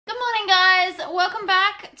Good morning, guys. Welcome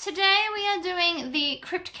back. Today we are doing the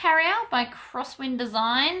Crypt Carrier by Crosswind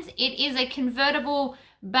Designs. It is a convertible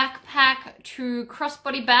backpack to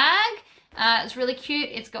crossbody bag. It's really cute.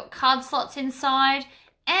 It's got card slots inside,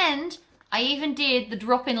 and I even did the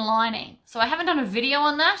drop-in lining. So I haven't done a video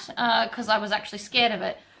on that because I was actually scared of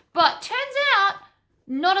it. But turns out,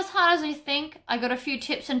 not as hard as you think. I got a few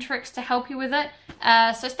tips and tricks to help you with it.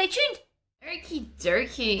 So stay tuned. Okie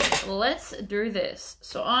dokie, let's do this.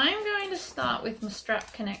 So I'm going to start with my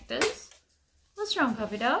strap connectors. What's wrong,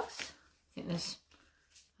 puppy dogs? I think this,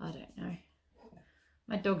 I don't know.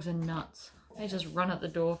 My dogs are nuts. They just run at the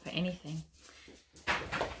door for anything.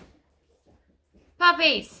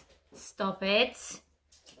 Puppies, stop it.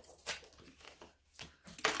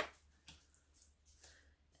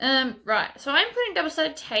 Right, so I'm putting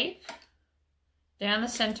double-sided tape down the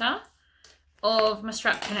center of my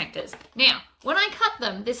strap connectors. Now, when I cut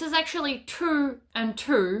them, this is actually 2 and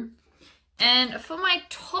 2, and for my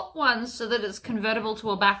top ones, so that it's convertible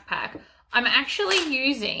to a backpack, I'm actually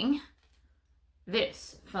using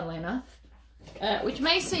this, funnily enough, which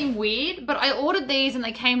may seem weird, but I ordered these and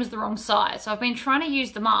they came as the wrong size, so I've been trying to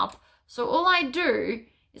use them up. So all I do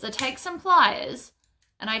is I take some pliers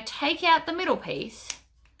and I take out the middle piece,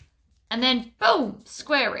 and then boom,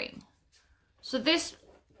 squaring. So this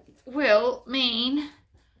will mean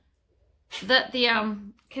that the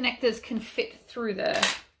connectors can fit through there.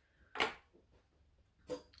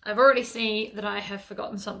 I've already seen that I have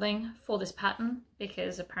forgotten something for this pattern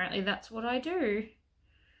because apparently that's what I do.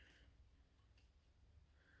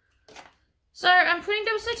 So I'm putting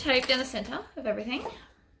double-sided tape down the center of everything,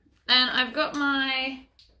 and I've got my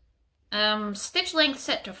stitch length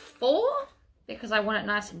set to 4 because I want it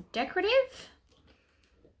nice and decorative.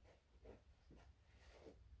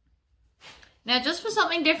 Now, just for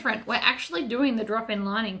something different, we're actually doing the drop-in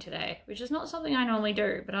lining today, which is not something I normally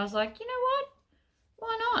do, but I was like, you know what?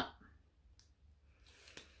 Why not?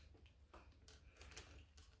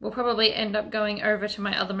 We'll probably end up going over to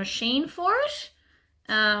my other machine for it,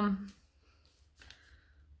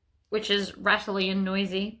 which is rattly and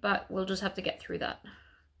noisy, but we'll just have to get through that.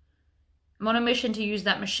 I'm on a mission to use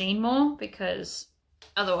that machine more because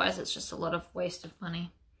otherwise it's just a lot of waste of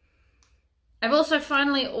money. I've also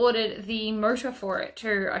finally ordered the motor for it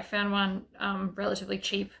too. I found one relatively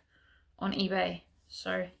cheap on eBay.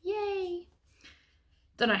 So, yay!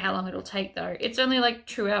 Don't know how long it'll take though. It's only like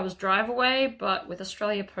 2 hours drive away, but with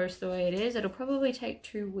Australia Post the way it is, it'll probably take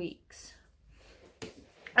 2 weeks.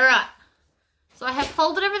 Alright, so I have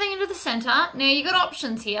folded everything into the center. Now you got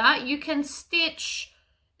options here. You can stitch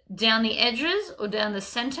down the edges or down the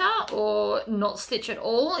center or not stitch at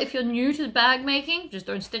all. If you're new to bag making, just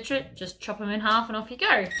don't stitch it, just chop them in half and off you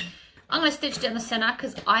go. I'm going to stitch down the center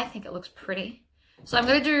because I think it looks pretty. So I'm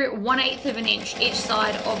going to do 1/8 of an inch each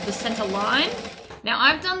side of the center line. Now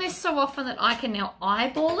I've done this so often that I can now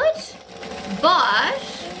eyeball it, but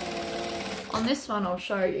on this one I'll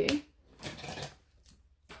show you.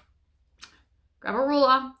 Grab a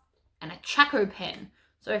ruler and a Chaco pen.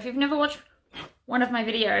 So if you've never watched one of my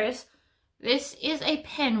videos, this is a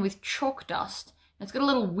pen with chalk dust. It's got a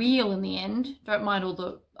little wheel in the end. Don't mind all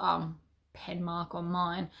the pen mark on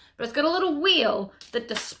mine, but it's got a little wheel that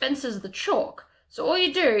dispenses the chalk. So all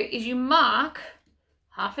you do is you mark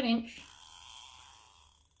 1/2 inch.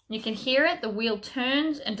 You can hear it, the wheel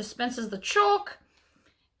turns and dispenses the chalk,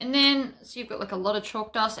 and then so you've got like a lot of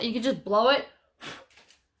chalk dust, and you can just blow it,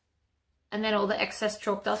 and then all the excess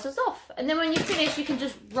chalk dust is off. And then when you finish, you can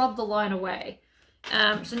just rub the line away.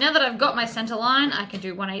 So now that I've got my center line, I can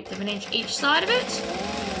do 1/8 of an inch each side of it,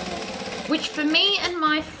 which for me and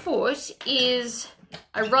my foot is,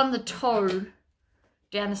 I run the toe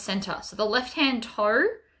down the center. So the left-hand toe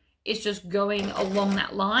is just going along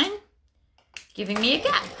that line, giving me a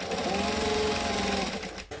gap.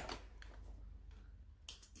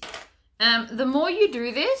 The more you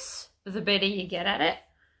do this, the better you get at it.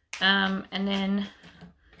 And then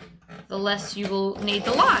the less you will need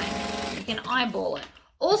the line. You can eyeball it.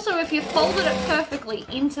 Also, if you folded it perfectly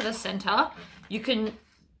into the center, you can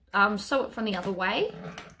sew it from the other way.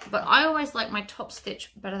 But I always like my top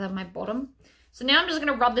stitch better than my bottom. So now I'm just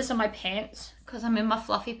going to rub this on my pants because I'm in my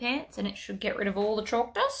fluffy pants and it should get rid of all the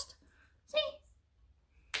chalk dust.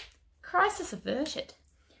 See? Crisis averted.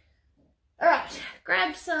 Alright,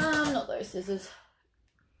 grab some, not those scissors.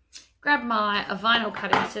 Grab my vinyl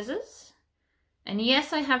cutting scissors. And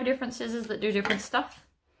yes, I have different scissors that do different stuff.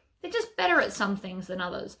 They're just better at some things than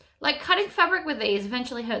others. Like cutting fabric with these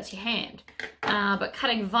eventually hurts your hand. But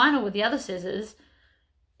cutting vinyl with the other scissors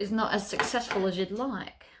is not as successful as you'd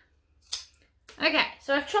like. Okay,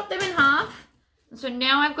 so I've chopped them in half. So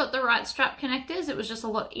now I've got the right strap connectors. It was just a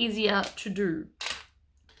lot easier to do.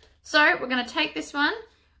 So we're going to take this one,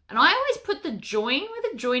 and I always put the join,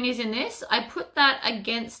 where the join is in this, I put that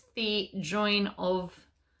against the join of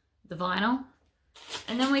the vinyl.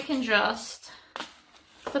 And then we can just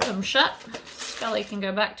put them shut. Scully can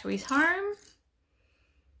go back to his home.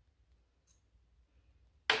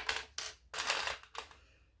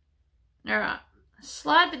 All right,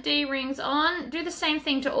 slide the D-rings on. Do the same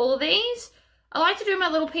thing to all of these. I like to do my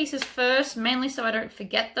little pieces first, mainly so I don't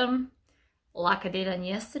forget them, like I did on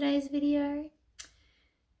yesterday's video.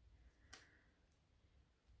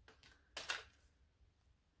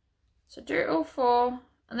 So do all 4,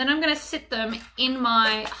 and then I'm going to sit them in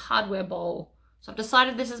my hardware bowl. So I've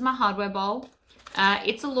decided this is my hardware bowl.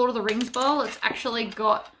 It's a Lord of the Rings bowl. It's actually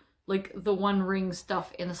got like the One Ring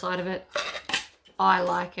stuff in the side of it. I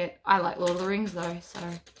like it. I like Lord of the Rings though, so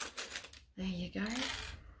there you go.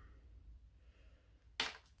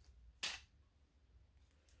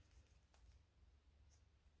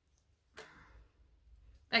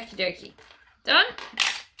 Okie dokie. Done.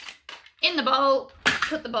 In the bowl.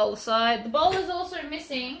 Put the bowl aside. The bowl is also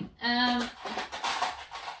missing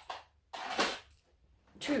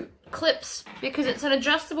 2 clips because it's an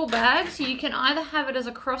adjustable bag, so you can either have it as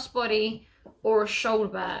a crossbody or a shoulder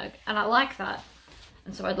bag, and I like that,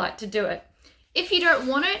 and so I'd like to do it. If you don't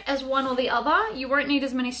want it as one or the other, you won't need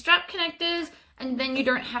as many strap connectors, and then you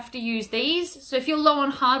don't have to use these. So if you're low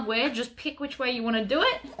on hardware, just pick which way you want to do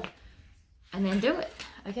it and then do it,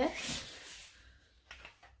 okay?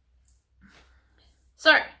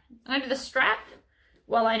 So, I'm going to do the strap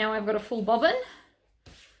while I know I've got a full bobbin.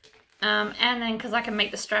 And then, because I can make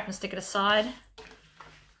the strap and stick it aside.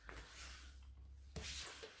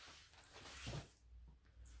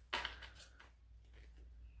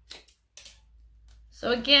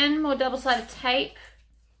 So again, more double-sided tape.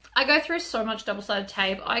 I go through so much double-sided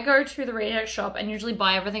tape. I go to the Reject shop and usually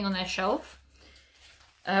buy everything on their shelf,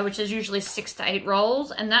 which is usually 6 to 8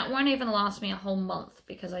 rolls. And that won't even last me a whole month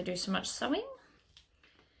because I do so much sewing.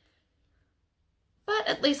 But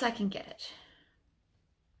at least I can get it.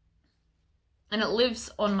 And it lives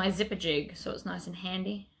on my zipper jig, so it's nice and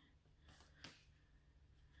handy.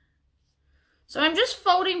 So I'm just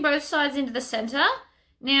folding both sides into the center.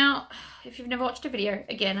 Now, if you've never watched a video,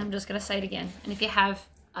 again, I'm just going to say it again. And if you have,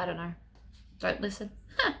 I don't know, don't listen.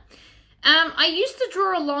 I used to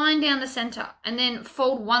draw a line down the center and then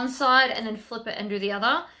fold one side and then flip it and do the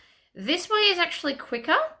other. This way is actually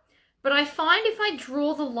quicker, but I find if I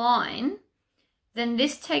draw the line, then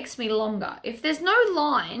this takes me longer. If there's no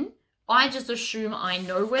line, I just assume I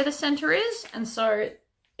know where the center is, and so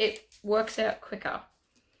it works out quicker.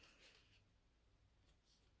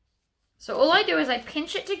 So all I do is I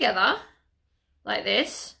pinch it together like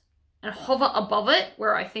this and hover above it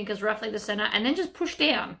where I think is roughly the center, and then just push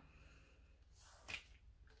down.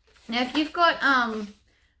 Now if you've got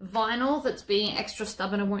vinyl that's being extra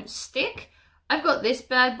stubborn and won't stick, I've got this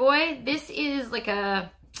bad boy. This is like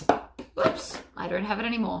a, whoops, I don't have it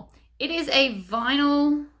anymore. It is a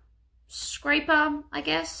vinyl scraper, I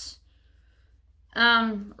guess.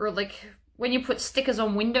 Or like when you put stickers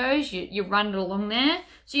on windows, you run it along there.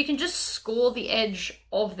 So you can just score the edge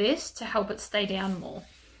of this to help it stay down more.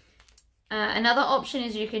 Another option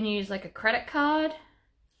is you can use like a credit card.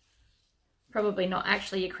 Probably not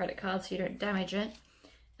actually your credit card so you don't damage it.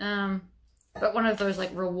 But one of those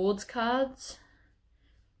like rewards cards.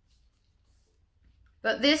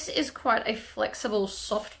 But this is quite a flexible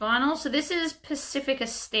soft vinyl. So this is Pacifica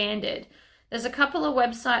Standard. There's a couple of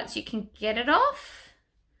websites you can get it off.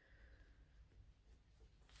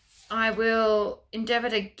 I will endeavour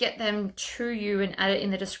to get them to you and add it in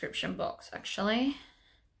the description box, actually.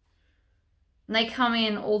 And they come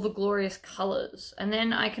in all the glorious colours. And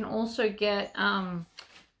then I can also get,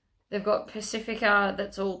 they've got Pacifica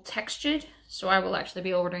that's all textured. So I will actually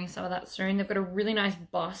be ordering some of that soon. They've got a really nice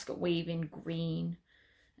basket weave in green.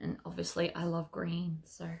 And obviously I love green,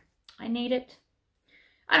 so I need it.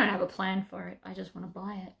 I don't have a plan for it. I just want to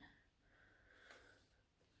buy it.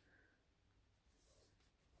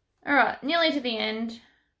 All right, nearly to the end.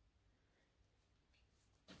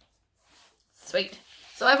 Sweet.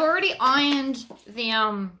 So I've already ironed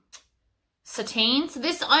the sateen. So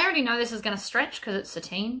this, I already know this is going to stretch because it's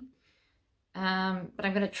sateen. But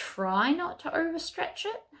I'm going to try not to overstretch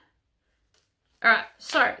it. All right,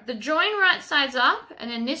 so the join right side's up and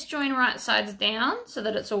then this join right side's down so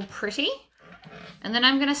that it's all pretty. And then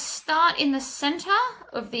I'm going to start in the center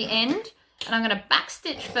of the end and I'm going to back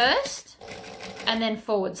stitch first and then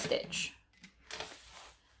forward stitch.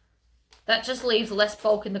 That just leaves less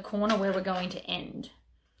bulk in the corner where we're going to end.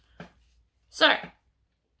 So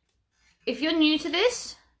if you're new to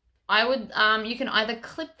this, I would, you can either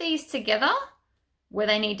clip these together where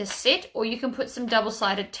they need to sit, or you can put some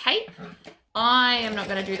double-sided tape. I am not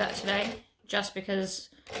going to do that today, just because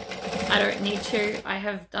I don't need to. I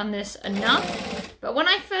have done this enough. But when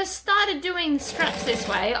I first started doing straps this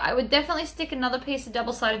way, I would definitely stick another piece of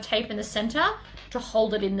double-sided tape in the center to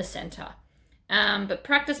hold it in the center. But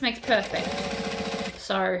practice makes perfect.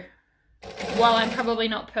 So while I'm probably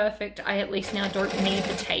not perfect, I at least now don't need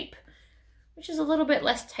the tape, which is a little bit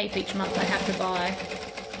less tape each month I have to buy.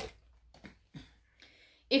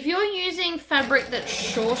 If you're using fabric that's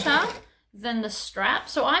shorter than the strap,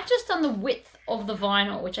 so I've just done the width of the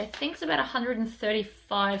vinyl, which I think is about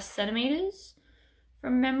 135 centimeters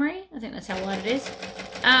from memory. I think that's how wide it is.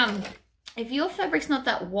 If your fabric's not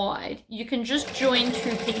that wide, you can just join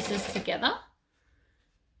two pieces together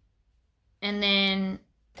and then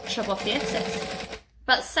chop off the excess.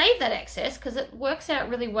 But save that excess because it works out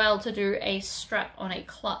really well to do a strap on a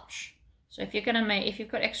clutch. So if you're gonna make, if you've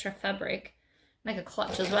got extra fabric, make a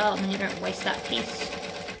clutch as well, and then you don't waste that piece.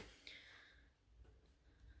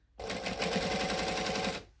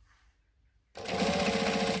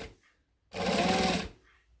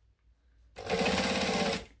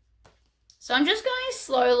 So I'm just going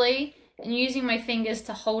slowly and using my fingers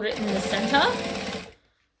to hold it in the center.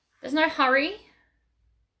 There's no hurry.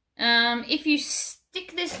 If you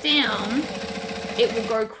stick this down, it will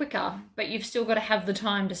go quicker, but you've still got to have the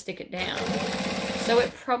time to stick it down. So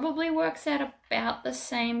it probably works out about the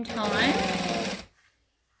same time.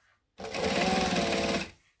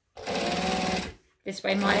 This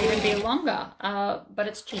way might even be longer, but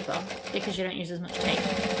it's cheaper because you don't use as much tape.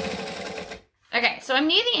 Okay, so I'm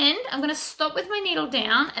near the end. I'm going to stop with my needle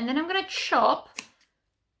down, and then I'm going to chop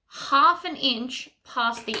 1/2 inch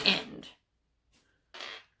past the end.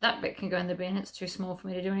 That bit can go in the bin. It's too small for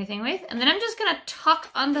me to do anything with. And then I'm just going to tuck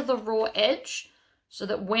under the raw edge so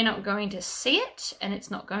that we're not going to see it and it's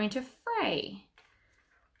not going to fray.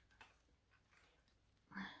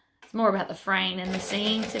 It's more about the fraying than the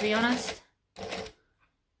seeing, to be honest.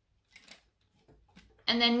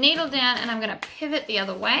 And then needle down, and I'm going to pivot the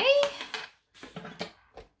other way.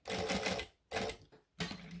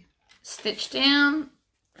 Stitch down,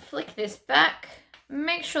 flick this back,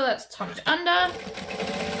 make sure that's tucked under,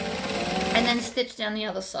 and then stitch down the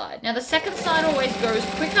other side. Now the second side always goes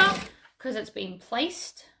quicker because it's been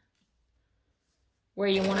placed where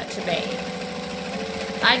you want it to be.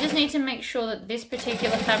 I just need to make sure that this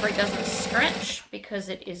particular fabric doesn't stretch because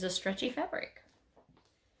it is a stretchy fabric.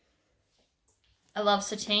 I love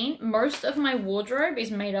sateen. Most of my wardrobe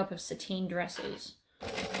is made up of sateen dresses.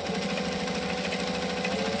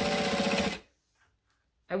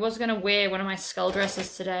 I was going to wear one of my skull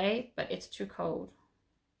dresses today, but it's too cold.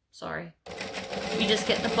 Sorry. You just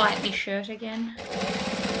get the Bite Me shirt again.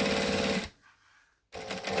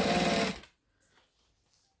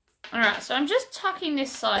 Alright, so I'm just tucking this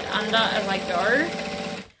side under as I go.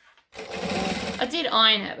 I did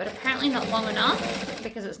iron it, but apparently not long enough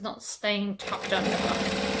because it's not staying tucked under.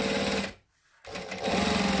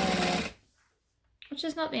 Which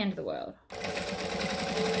is not the end of the world.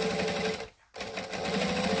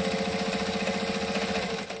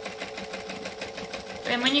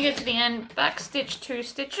 And when you get to the end, back stitch 2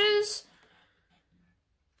 stitches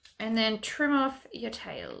and then trim off your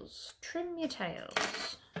tails. Trim your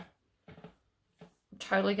tails. I'm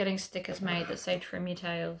totally getting stickers made that say trim your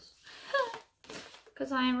tails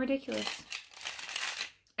because I am ridiculous.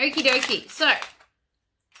 Okie dokie. So,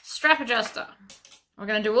 strap adjuster. We're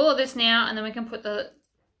going to do all of this now and then we can put the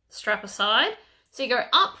strap aside. So you go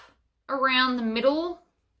up around the middle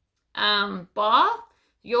bar.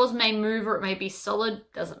 Yours may move or it may be solid,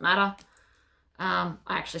 doesn't matter. I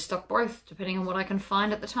actually stock both depending on what I can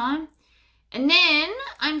find at the time. And then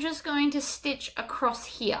I'm just going to stitch across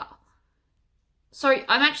here. So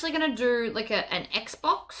I'm actually going to do like an X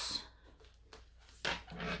box.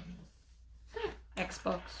 X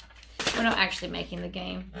box. We're not actually making the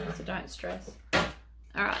game, so don't stress.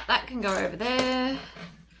 All right, that can go over there.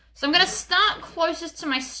 So I'm going to start closest to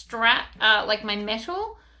my strap, like my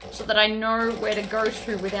metal, so that I know where to go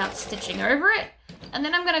through without stitching over it. And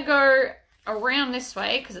then I'm going to go around this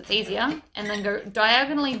way because it's easier, and then go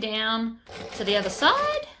diagonally down to the other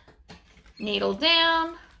side, needle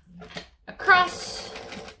down, across,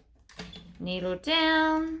 needle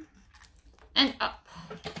down, and up.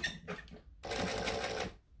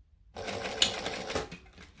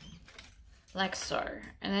 Like so.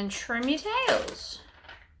 And then trim your tails.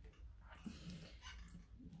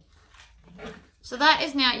 So that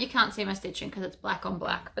is now, you can't see my stitching because it's black on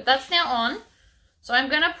black, but that's now on. So I'm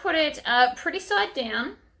going to put it pretty side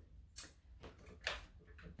down.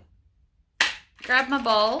 grab my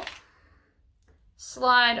bowl,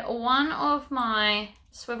 slide one of my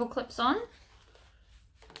swivel clips on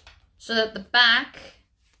so that the back,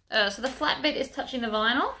 so the flat bit is touching the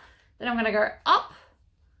vinyl. Then I'm going to go up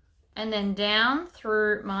and then down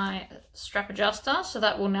through my strap adjuster, so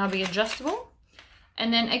that will now be adjustable.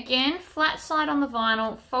 And then again, flat side on the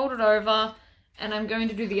vinyl, fold it over, and I'm going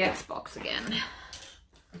to do the Xbox again.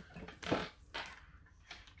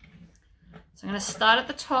 So I'm going to start at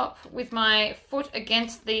the top with my foot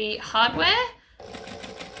against the hardware,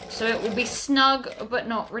 so it will be snug but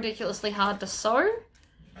not ridiculously hard to sew.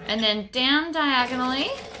 And then down diagonally,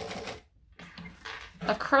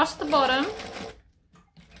 across the bottom,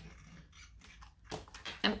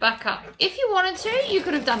 and back up. If you wanted to, you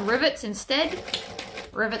could have done rivets instead.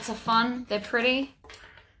 Rivets are fun, they're pretty.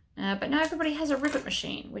 But not everybody has a rivet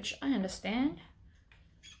machine, which I understand.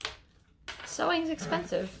 Sewing's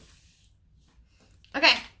expensive.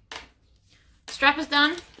 Okay, strap is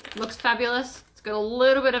done. Looks fabulous. It's got a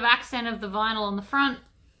little bit of accent of the vinyl on the front.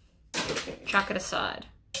 Chuck it aside.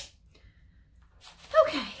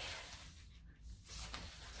 Okay.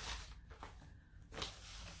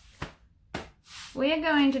 We're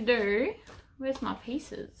going to do, where's my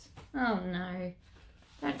pieces? Oh no,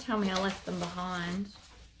 don't tell me I left them behind.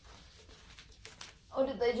 Or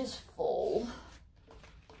did they just fall?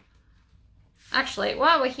 Actually,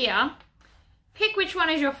 while we're here, pick which one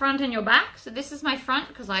is your front and your back. So this is my front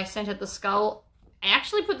because I centered the skull. I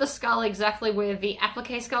actually put the skull exactly where the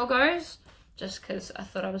applique skull goes, just because I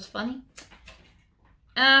thought I was funny.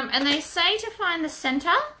 And they say to find the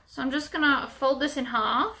center, so I'm just gonna fold this in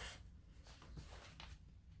half.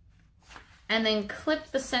 And then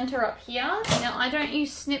clip the center up here. Now, I don't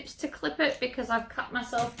use snips to clip it because I've cut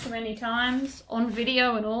myself too many times on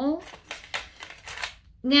video and all.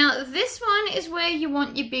 Now, this one is where you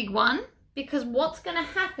want your big one, because what's going to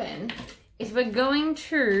happen is we're going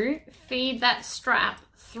to feed that strap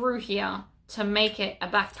through here to make it a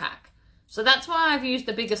backpack. So that's why I've used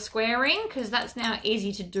the bigger square ring, because that's now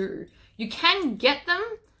easy to do. You can get them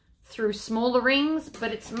through smaller rings,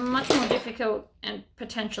 but it's much more difficult and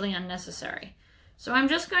potentially unnecessary. So I'm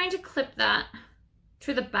just going to clip that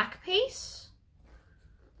to the back piece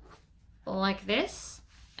like this.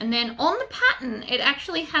 And then on the pattern, it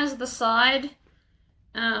actually has the side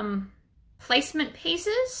placement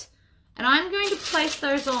pieces, and I'm going to place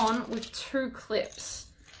those on with 2 clips.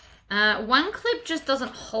 One clip just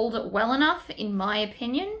doesn't hold it well enough, in my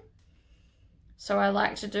opinion. So I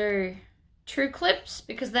like to do 2 clips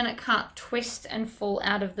because then it can't twist and fall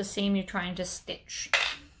out of the seam you're trying to stitch.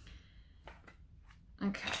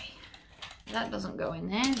 Okay, that doesn't go in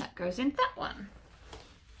there, that goes in that one.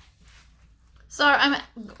 So I'm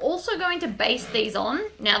also going to baste these on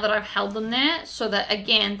now that I've held them there, so that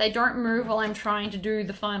again, they don't move while I'm trying to do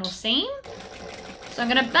the final seam. So I'm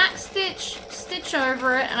going to back stitch, stitch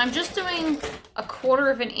over it, and I'm just doing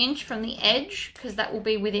 1/4 inch from the edge because that will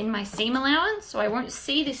be within my seam allowance, so I won't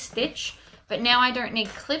see this stitch. But now I don't need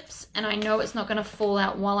clips, and I know it's not going to fall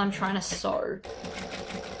out while I'm trying to sew.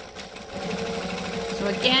 So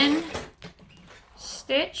again,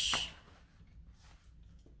 stitch,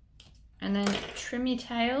 and then trim your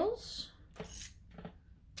tails.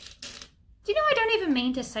 Do you know, I don't even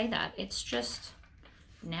mean to say that. It's just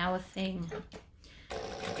now a thing.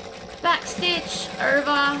 Back stitch,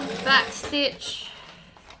 over, back stitch.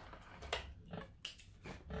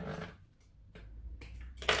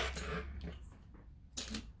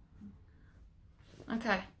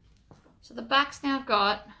 Okay, so the back's now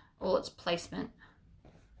got all its placement.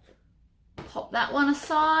 Pop that one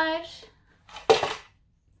aside.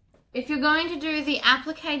 If you're going to do the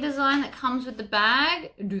applique design that comes with the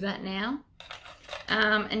bag, do that now.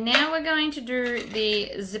 And now we're going to do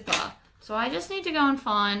the zipper. So I just need to go and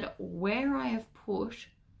find where I have put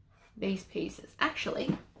these pieces.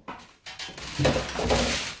 Actually,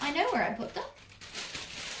 I know where I put them.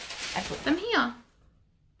 I put them here.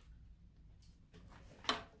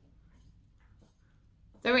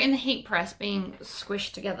 They were in the heat press being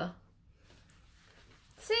squished together.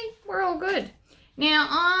 See, we're all good. Now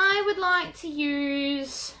I would like to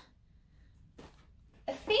use,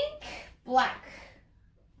 I think, black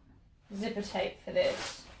zipper tape for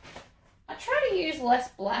this. I try to use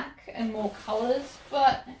less black and more colours,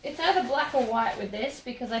 but it's either black or white with this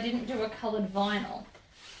because I didn't do a coloured vinyl.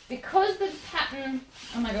 Because the pattern,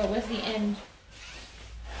 oh my god, where's the end?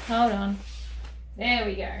 Hold on. There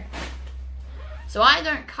we go. So I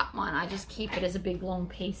don't cut mine, I just keep it as a big long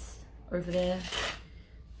piece over there.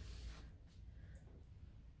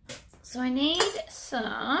 So I need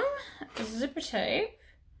some zipper tape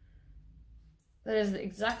that is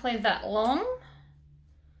exactly that long.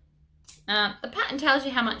 The pattern tells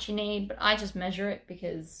you how much you need, but I just measure it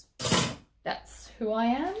because that's who I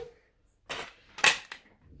am.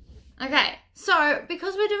 Okay, so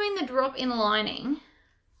because we're doing the drop-in lining,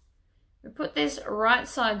 we put this right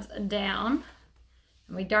sides down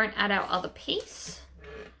and we don't add our other piece.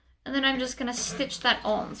 And then I'm just going to stitch that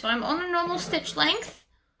on. So I'm on a normal stitch length,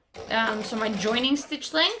 so my joining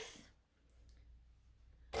stitch length.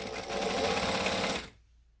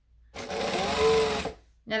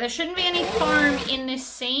 Now there shouldn't be any foam in this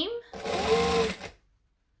seam.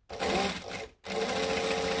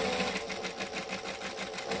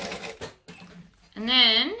 And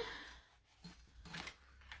then,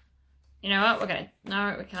 you know what,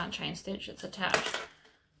 no, we can't chain stitch, it's attached.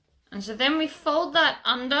 And so then we fold that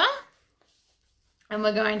under and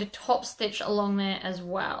we're going to top stitch along there as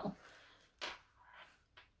well.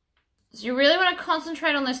 So you really want to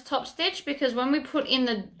concentrate on this top stitch because when we put in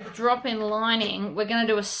the drop-in lining, we're going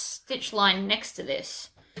to do a stitch line next to this.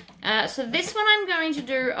 So this one I'm going to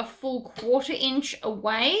do a full 1/4 inch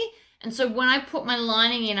away. And so when I put my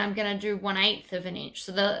lining in, I'm going to do 1/8 of an inch.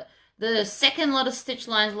 So the second lot of stitch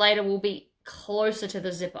lines later will be closer to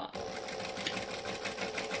the zipper.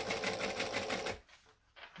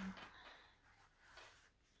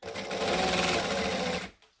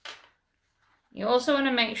 You also want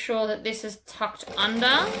to make sure that this is tucked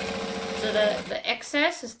under, so the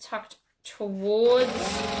excess is tucked towards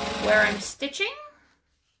where I'm stitching.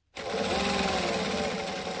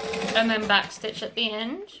 And then back stitch at the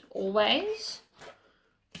end, always.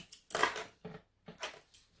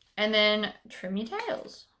 And then trim your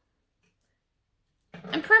tails.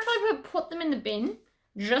 And preferably put them in the bin,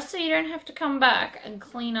 just so you don't have to come back and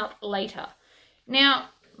clean up later. Now,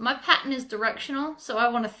 my pattern is directional, so I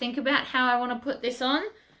want to think about how I want to put this on.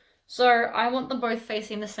 So I want them both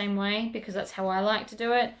facing the same way because that's how I like to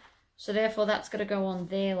do it. So therefore that's going to go on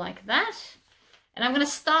there like that. And I'm going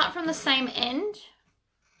to start from the same end.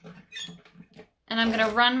 And I'm going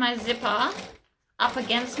to run my zipper up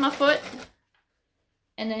against my foot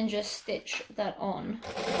and then just stitch that on.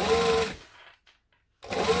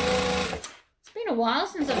 It's been a while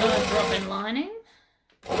since I've done a drop-in lining.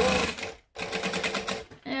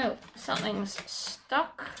 Oh, something's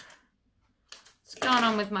stuck. What's going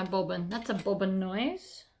on with my bobbin? That's a bobbin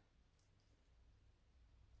noise.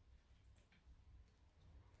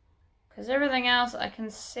 Because everything else I can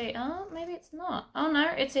see. Oh, maybe it's not. Oh no,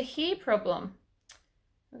 it's a here problem.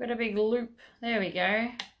 I've got a big loop. There we go.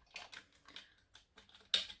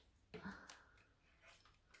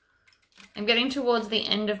 I'm getting towards the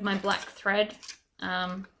end of my black thread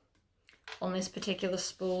on this particular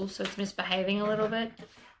spool, so it's misbehaving a little bit.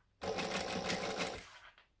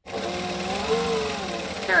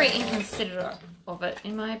 Very inconsiderate of it,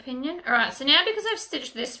 in my opinion. Alright, so now because I've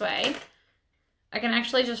stitched this way, I can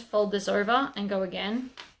actually just fold this over and go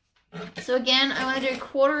again. So again, I want to do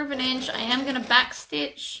 1/4 of an inch. I am going to back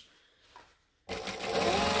stitch.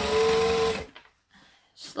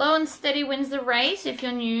 Slow and steady wins the race if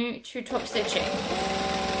you're new to top stitching.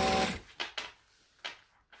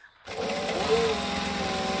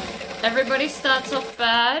 Everybody starts off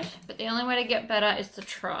bad, but the only way to get better is to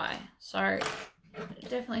try. So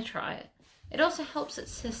definitely try it. It also helps it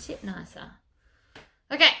to sit nicer.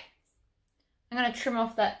 Okay, I'm going to trim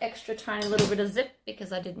off that extra tiny little bit of zip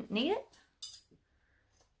because I didn't need it.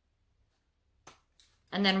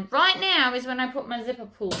 And then right now is when I put my zipper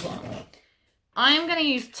pulls on. I am going to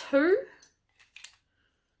use 2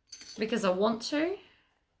 because I want to.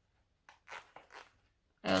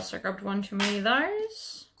 I also grabbed one too many of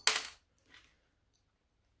those.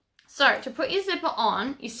 So to put your zipper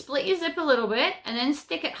on, you split your zip a little bit and then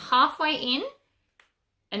stick it halfway in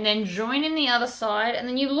and then join in the other side, and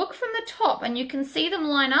then you look from the top and you can see them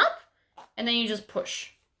line up and then you just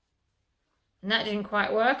push. And that didn't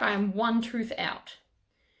quite work. I am 1 tooth out.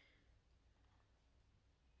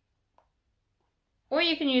 Or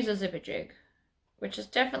you can use a zipper jig, which is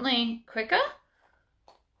definitely quicker.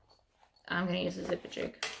 I'm going to use a zipper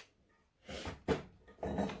jig.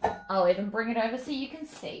 I'll even bring it over so you can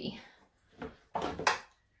see.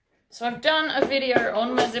 So I've done a video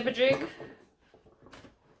on my zipper jig.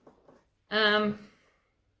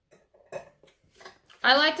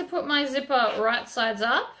 I like to put my zipper right sides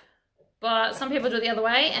up, but some people do it the other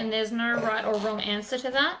way, and there's no right or wrong answer to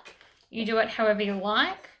that. You do it however you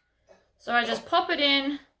like. So I just pop it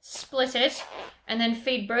in, split it, and then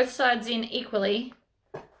feed both sides in equally.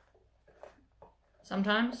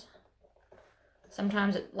 Sometimes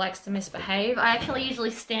it likes to misbehave. I actually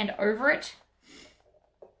usually stand over it.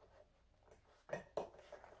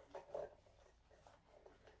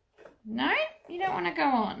 No, you don't want to go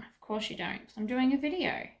on. Of course you don't, because I'm doing a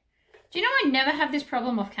video. Do you know I never have this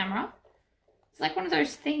problem off camera? It's like one of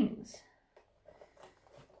those things.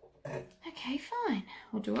 Okay, fine.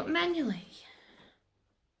 We'll do it manually.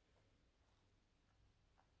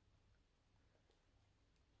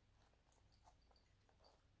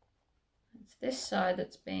 It's this side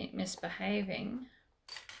that's been misbehaving.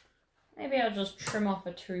 Maybe I'll just trim off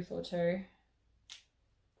a tooth or two.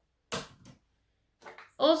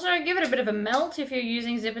 Also, give it a bit of a melt if you're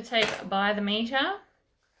using zipper tape by the meter.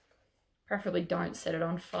 Preferably don't set it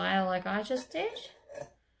on fire like I just did.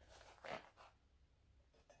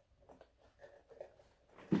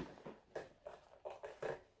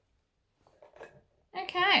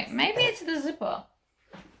 Okay, maybe it's the zipper.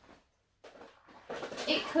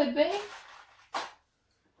 It could be.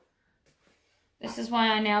 This is why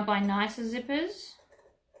I now buy nicer zippers.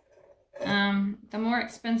 The more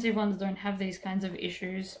expensive ones don't have these kinds of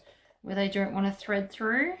issues where they don't want to thread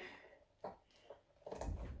through.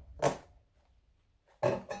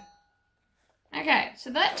 Okay, so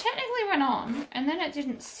that technically went on and then it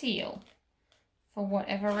didn't seal for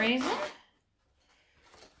whatever reason.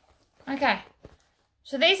 Okay,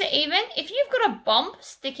 so these are even. If you've got a bump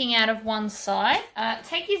sticking out of one side,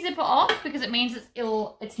 take your zipper off because it means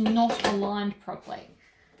it's not aligned properly.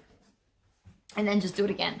 And then just do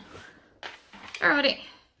it again. Alrighty.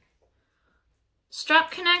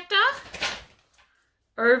 Strap connector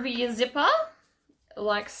over your zipper,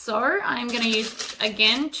 like so. I'm going to use,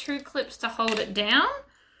 again, 2 clips to hold it down,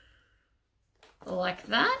 like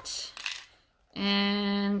that,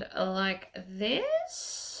 and like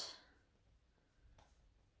this.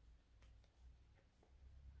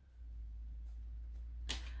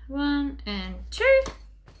 One and 2.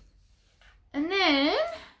 And then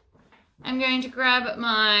I'm going to grab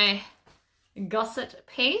my gusset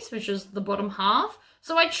piece, which is the bottom half.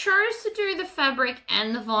 So I chose to do the fabric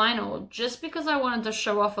and the vinyl just because I wanted to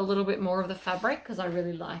show off a little bit more of the fabric because I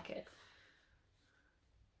really like it.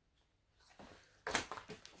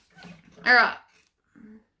 All right.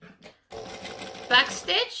 Back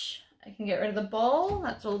stitch. I can get rid of the bowl.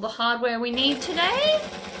 That's all the hardware we need today.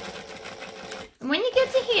 And when you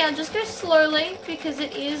get to here, just go slowly because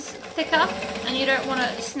it is thicker and you don't want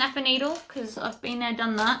to snap a needle because I've been there,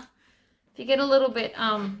 done that. If you get a little bit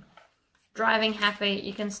driving happy,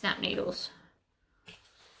 you can snap needles.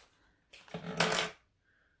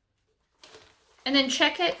 And then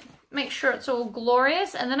check it, make sure it's all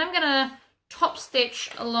glorious. And then I'm going to top stitch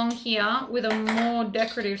along here with a more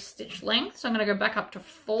decorative stitch length. So I'm going to go back up to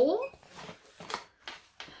 4.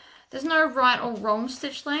 There's no right or wrong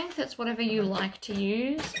stitch length. It's whatever you like to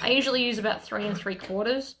use. I usually use about 3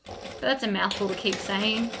 3/4, but that's a mouthful to keep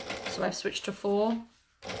saying. So I've switched to 4.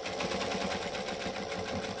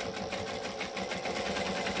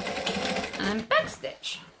 And then back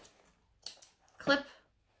stitch. Clip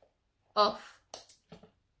off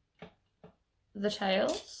the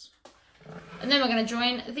tails. And then we're going to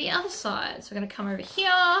join the other side. So we're going to come over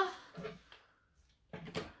here.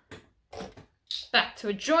 Back to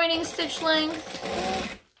a joining stitch length.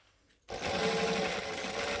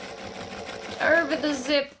 Over the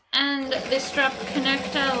zip and the strap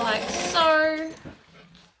connector like so.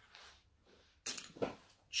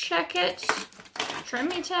 Check it.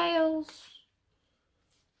 Trim your tails.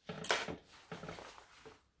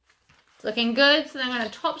 It's looking good, so then I'm going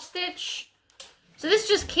to top stitch. So this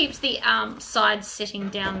just keeps the sides sitting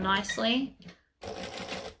down nicely.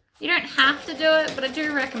 You don't have to do it, but I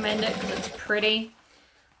do recommend it because it's pretty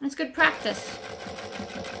and it's good practice.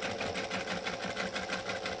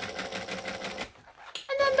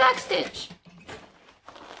 And then back stitch.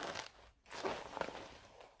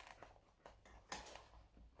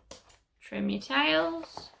 Trim your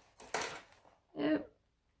tails. Yep.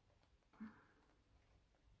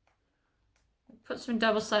 Put some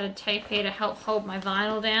double-sided tape here to help hold my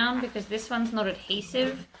vinyl down because this one's not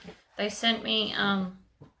adhesive. They sent me a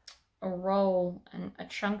roll and a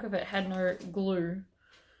chunk of it had no glue.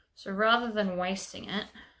 So rather than wasting it,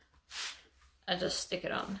 I just stick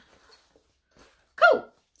it on. Cool!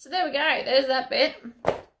 So there we go. There's that bit.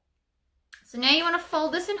 So now you want to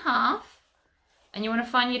fold this in half and you want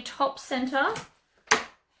to find your top center.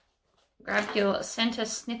 Grab your center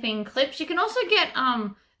snipping clips. You can also get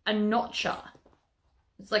a notcher.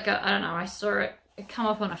 It's like a, I don't know, I saw it come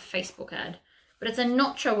up on a Facebook ad. But it's a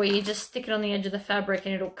notcher where you just stick it on the edge of the fabric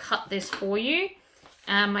and it'll cut this for you.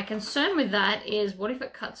 My concern with that is, what if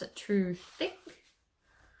it cuts it too thick?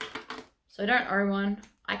 So I don't own one.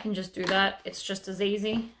 I can just do that. It's just as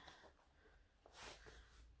easy.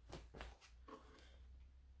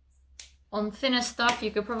 On thinner stuff, you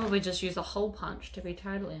could probably just use a hole punch, to be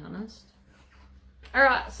totally honest. All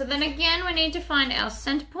right, so then again, we need to find our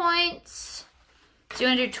center points. So you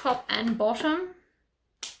want to do top and bottom.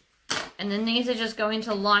 And then these are just going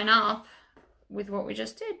to line up with what we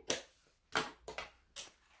just did.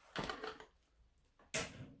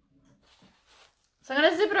 So I'm going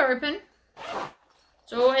to zip it open.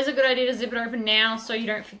 It's always a good idea to zip it open now so you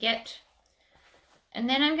don't forget. And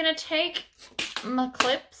then I'm going to take my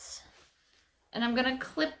clips and I'm going to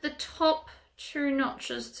clip the top 2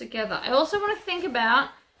 notches together. I also want to think about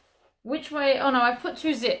which way, oh no, I've put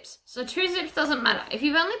 2 zips. So 2 zips doesn't matter. If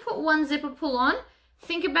you've only put 1 zipper pull on,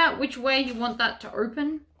 think about which way you want that to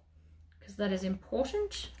open, because that is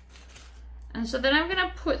important. And so then I'm going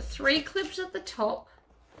to put 3 clips at the top,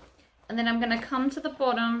 and then I'm going to come to the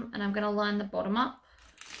bottom and I'm going to line the bottom up.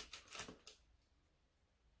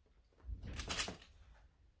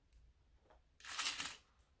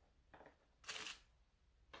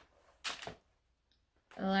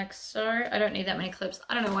 Like so. I don't need that many clips.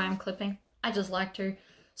 I don't know why I'm clipping. I just like to.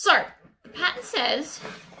 So, the pattern says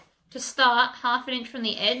to start 1/2 inch from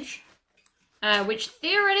the edge, which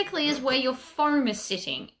theoretically is where your foam is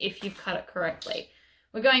sitting if you've cut it correctly.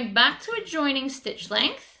 We're going back to a joining stitch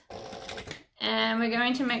length, and we're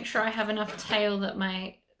going to make sure I have enough tail that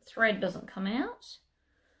my thread doesn't come out.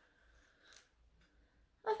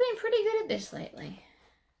 I've been pretty good at this lately.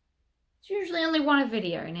 It's usually only 1 a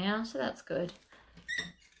video now, so that's good.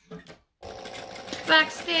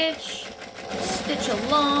 Back stitch, stitch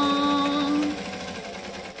along,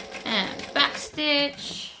 and back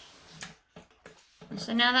stitch. And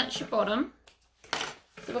so now that's your bottom.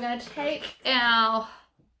 So we're going to take our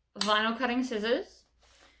vinyl cutting scissors.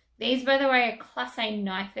 These, by the way, are Class A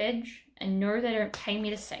knife edge, and no, they don't pay me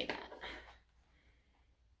to say that.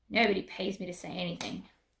 Nobody pays me to say anything.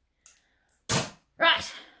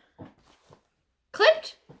 Right.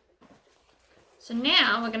 Clipped. So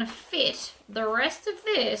now we're going to fit the rest of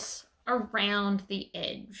this around the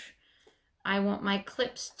edge. I want my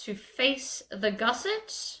clips to face the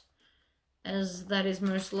gusset, as that is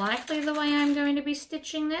most likely the way I'm going to be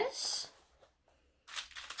stitching this.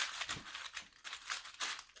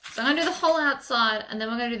 So I'm going to do the whole outside, and then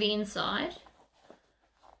we're going to do the inside.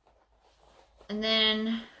 And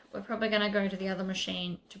then we're probably going to go to the other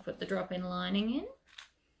machine to put the drop-in lining in.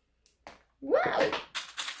 Whoa!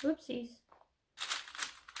 Whoopsies.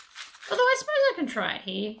 Although I suppose I can try it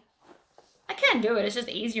here. I can do it, it's just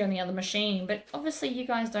easier on the other machine, but obviously you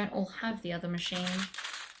guys don't all have the other machine.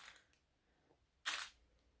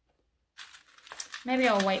 Maybe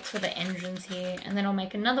I'll wait for the engine's here, and then I'll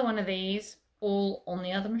make another one of these all on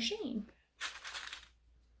the other machine.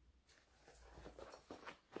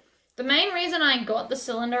 The main reason I got the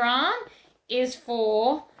cylinder arm is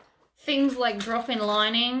for things like drop-in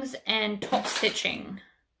linings and top stitching.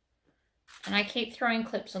 And I keep throwing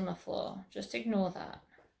clips on the floor. Just ignore that.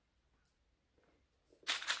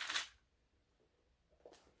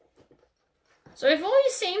 So if all your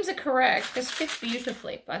seams are correct, this fits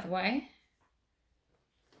beautifully, by the way.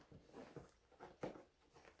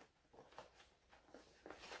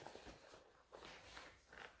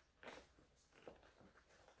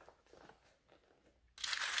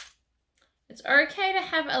 It's okay to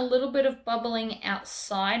have a little bit of bubbling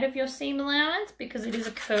outside of your seam allowance because it is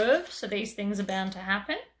a curve, so these things are bound to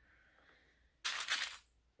happen.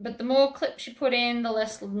 But the more clips you put in, the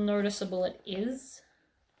less noticeable it is.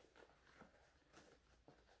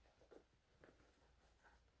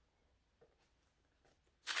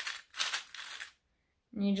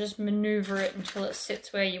 And you just maneuver it until it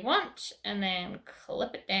sits where you want, and then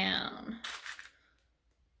clip it down.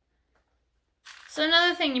 So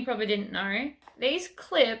another thing you probably didn't know, these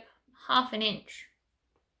clip 1/2 inch,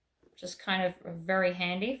 which is kind of very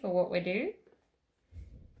handy for what we do.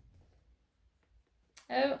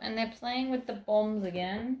 Oh, and they're playing with the bombs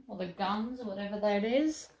again, or the guns, or whatever that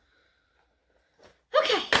is.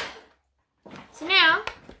 Okay, so now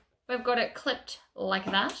we've got it clipped like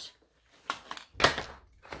that.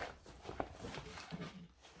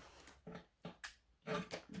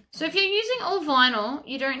 So if you're using all vinyl,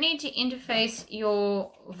 you don't need to interface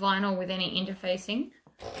your vinyl with any interfacing,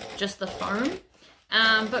 just the foam.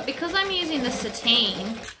 But because I'm using the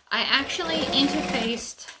sateen, I actually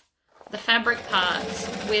interfaced the fabric parts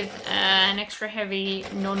with an extra heavy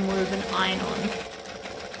non-woven iron-on.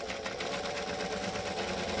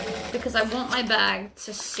 Because I want my bag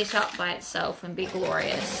to sit up by itself and be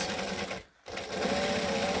glorious.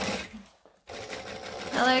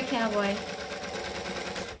 Hello, cowboy.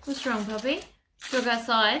 What's wrong, puppy? Go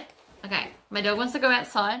outside? Okay, my dog wants to go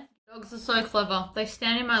outside. Dogs are so clever. They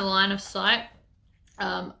stand in my line of sight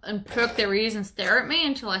and perk their ears and stare at me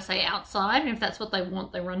until I say outside. And if that's what they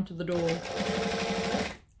want, they run to the door.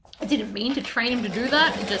 I didn't mean to train him to do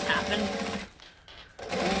that, it just happened.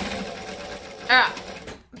 Alright,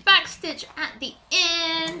 back stitch at the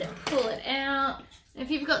end, pull it out. If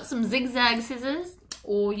you've got some zigzag scissors,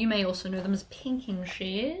 or you may also know them as pinking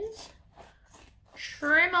shears,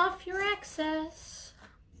 trim off your excess.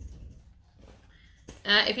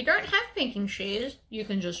 If you don't have pinking shears, you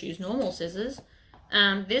can just use normal scissors.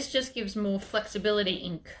 This just gives more flexibility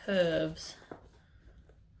in curves.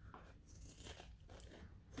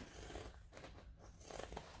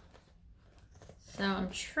 So I'm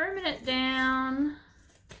trimming it down.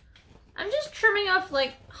 I'm just trimming off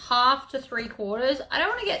like 1/2 to 3/4. I don't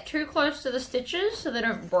want to get too close to the stitches so they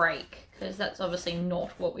don't break, because that's obviously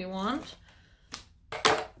not what we want.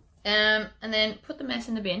 And then put the mess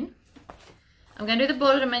in the bin. I'm going to do the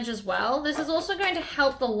bottom edge as well. This is also going to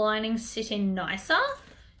help the lining sit in nicer,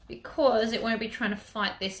 because it won't be trying to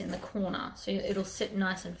fight this in the corner. So it'll sit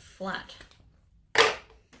nice and flat.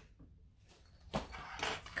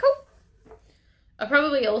 I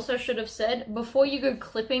probably also should have said, before you go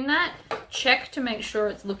clipping that, check to make sure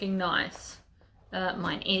it's looking nice.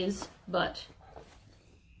 Mine is, but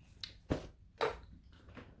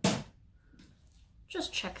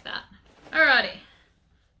just check that. Alrighty.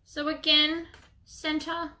 So again,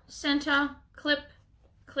 center, center, clip,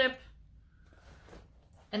 clip.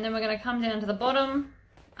 And then we're going to come down to the bottom.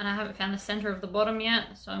 And I haven't found the center of the bottom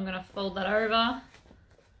yet, so I'm going to fold that over.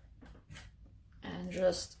 And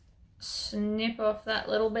just snip off that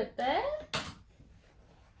little bit there.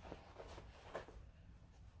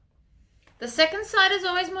 The second side is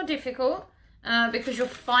always more difficult because you're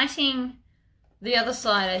fighting the other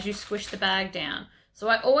side as you squish the bag down. So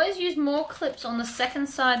I always use more clips on the second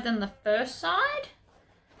side than the first side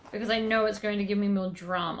because I know it's going to give me more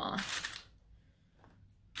drama.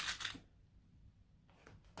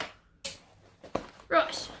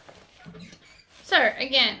 Right. So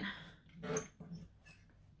again,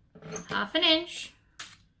 1/2 inch,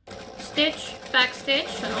 stitch, back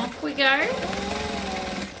stitch, and off we go.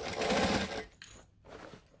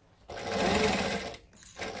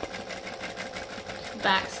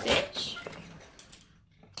 Back stitch,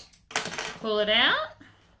 pull it out,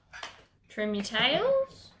 trim your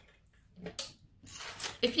tails.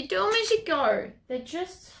 If you do them as you go, they're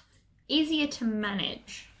just easier to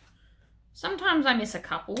manage. Sometimes I miss a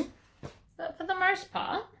couple, but for the most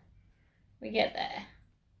part, we get there.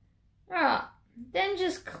 Right, then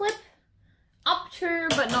just clip up to,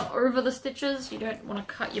 but not over the stitches. You don't want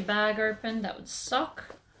to cut your bag open, that would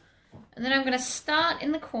suck. And then I'm going to start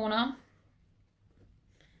in the corner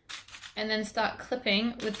and then start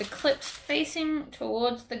clipping with the clips facing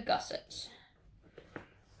towards the gusset.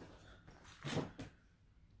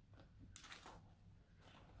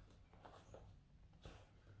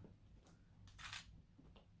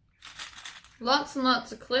 Lots and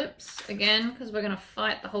lots of clips, again, because we're going to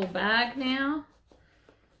fight the whole bag now.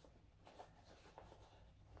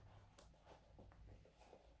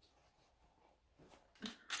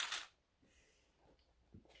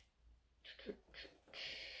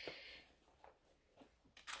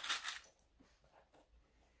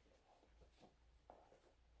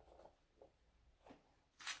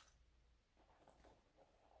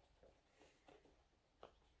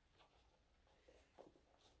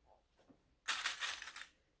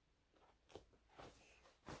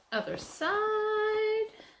 Other side.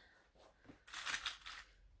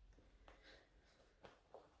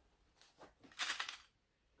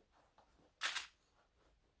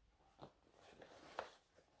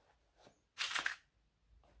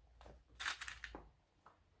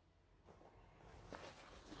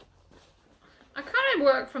 I kind of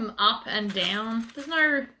work from up and down. There's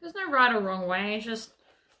no right or wrong way. It's just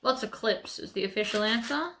lots of clips is the official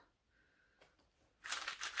answer.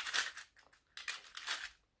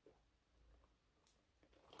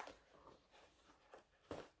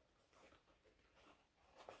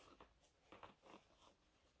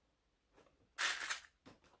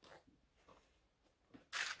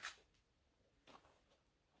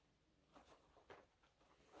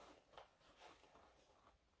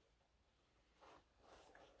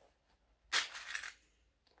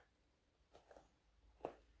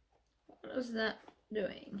 What is that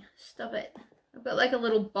doing? Stop it. I've got like a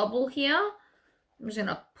little bubble here. I'm just going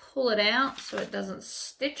to pull it out so it doesn't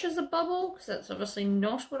stitch as a bubble, because that's obviously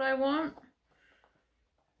not what I want.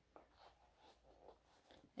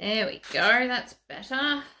 There we go, that's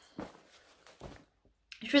better.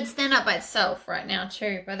 It should stand up by itself right now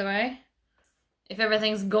too, by the way, if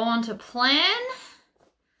everything's gone to plan.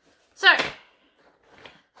 So,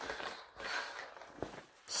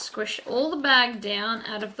 squish all the bag down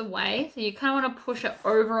out of the way. So you kind of want to push it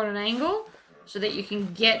over on an angle so that you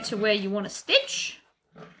can get to where you want to stitch.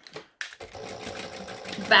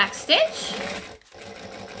 Back stitch.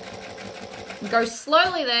 Go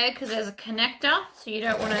slowly there because there's a connector, so you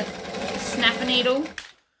don't want to snap a needle.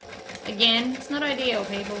 Again, it's not ideal,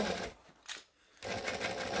 people.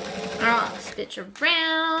 Alright, stitch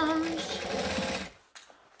around.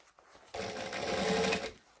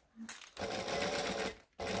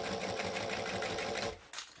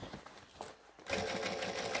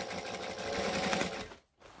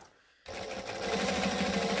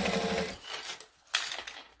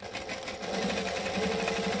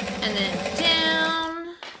 And then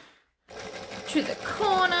down to the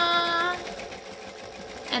corner,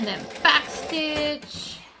 and then back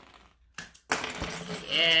stitch.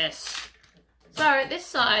 Yes. So this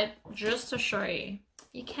side, just to show you,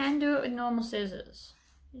 you can do it with normal scissors.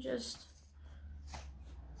 You just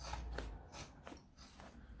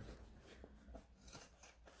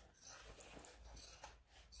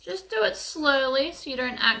do it slowly so you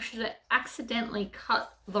don't actually accidentally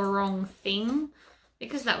cut the wrong thing,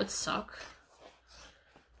 because that would suck.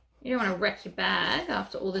 You don't want to wreck your bag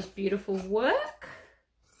after all this beautiful work.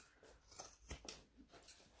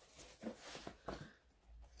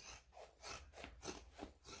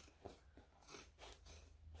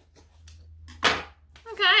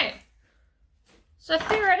 Okay. So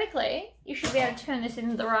theoretically, you should be able to turn this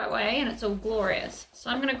in the right way and it's all glorious. So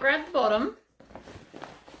I'm going to grab the bottom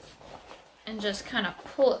and just kind of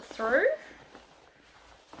pull it through.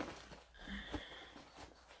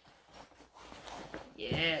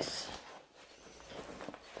 Yes.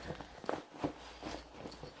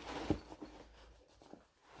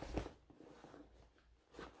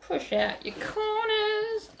 Push out your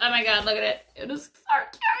corners. Oh my god, look at it. It is so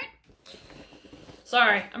cute.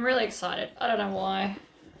 Sorry, I'm really excited. I don't know why.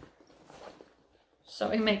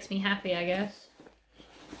 Sewing makes me happy, I guess.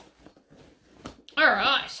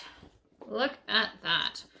 Alright. Look at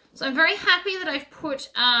that. So I'm very happy that I've put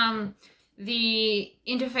the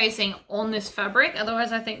interfacing on this fabric.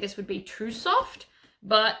 Otherwise, I think this would be too soft.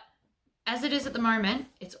 But as it is at the moment,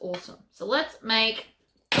 it's awesome. So let's make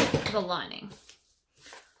the lining.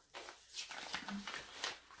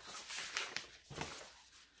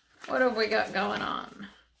 What have we got going on?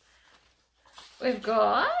 We've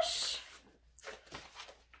got...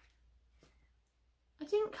 I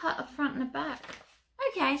didn't cut a front and a back.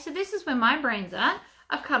 Okay, so this is where my brain's at.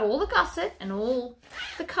 I've cut all the gusset and all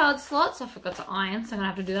the card slots. I forgot to iron, so I'm going to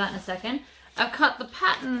have to do that in a second. I've cut the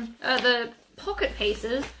pattern, the pocket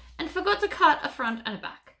pieces, and forgot to cut a front and a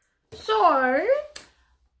back. So,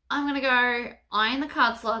 I'm going to go iron the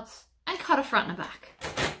card slots and cut a front and a back.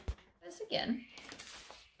 This again.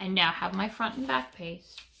 I now have my front and back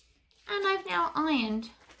piece. And I've now ironed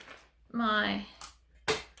my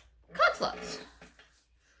card slots.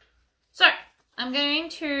 So, I'm going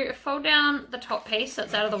to fold down the top piece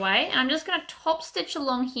that's out of the way, and I'm just going to top stitch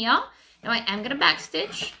along here. Now I am going to back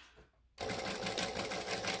stitch.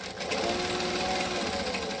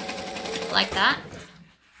 Like that.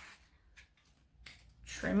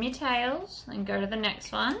 Trim your tails, then go to the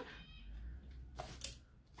next one.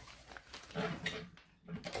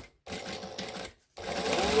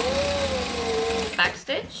 Back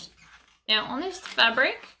stitch. Now on this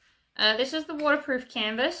fabric, this is the waterproof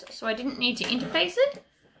canvas, so I didn't need to interface it.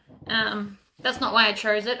 That's not why I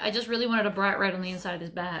chose it. I just really wanted a bright red on the inside of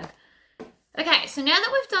this bag. Okay, so now that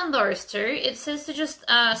we've done those two, it says to just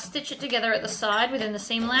stitch it together at the side within the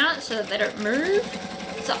seam allowance so that they don't move.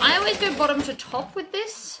 So I always go bottom to top with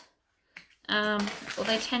this, or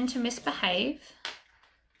they tend to misbehave.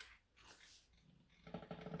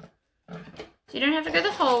 So you don't have to go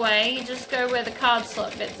the whole way, you just go where the card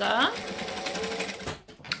slot bits are.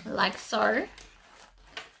 Like so.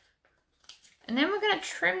 And then we're going to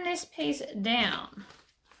trim this piece down.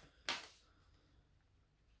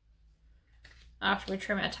 After we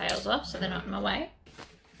trim our tails off so they're not in my way.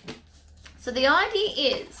 So the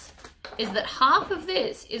idea is that half of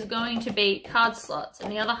this is going to be card slots and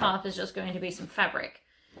the other half is just going to be some fabric,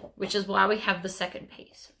 which is why we have the second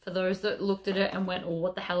piece. For those that looked at it and went, oh,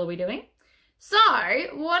 what the hell are we doing? So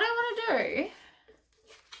what I want to do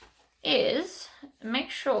is make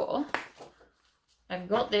sure I've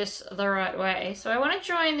got this the right way. So I want to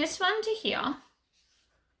join this one to here.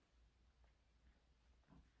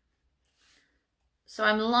 So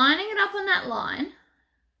I'm lining it up on that line.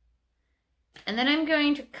 And then I'm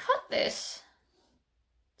going to cut this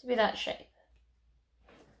to be that shape.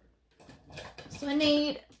 So I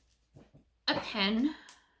need a pen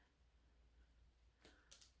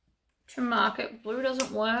to mark it. Blue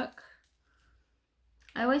doesn't work.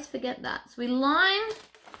 I always forget that. So we line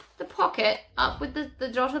the pocket up with the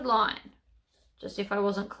dotted line. Just if I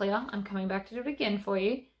wasn't clear, I'm coming back to do it again for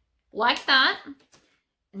you. Like that.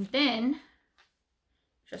 And then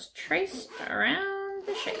just trace around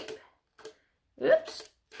the shape. Oops.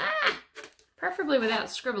 Ah! Preferably without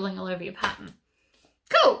scribbling all over your pattern.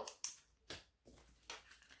 Cool!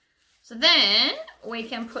 So then we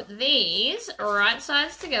can put these right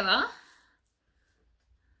sides together.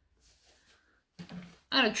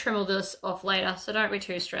 I'm going to trim all this off later, so don't be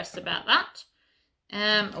too stressed about that.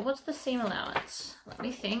 What's the seam allowance? Let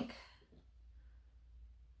me think.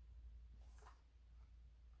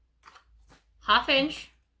 Half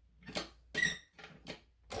inch.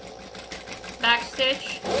 Back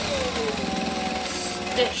stitch.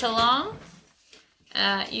 Stitch along.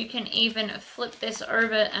 You can even flip this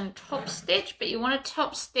over and top stitch, but you want to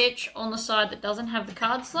top stitch on the side that doesn't have the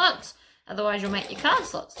card slots, otherwise you'll make your card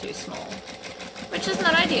slots too small, which is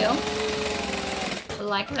not ideal.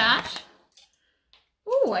 Like that.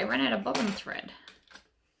 Ooh, I ran out of bobbin thread.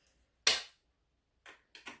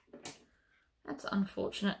 That's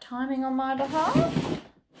unfortunate timing on my behalf.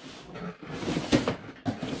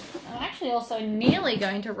 I'm actually also nearly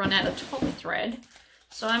going to run out of top thread.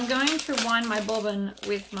 So I'm going to wind my bobbin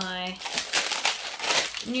with my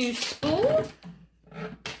new spool.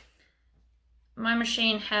 My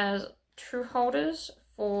machine has 2 holders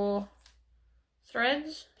for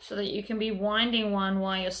threads so that you can be winding one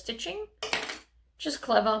while you're stitching. Which is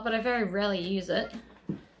clever, but I very rarely use it.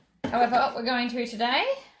 However, what we're going to today.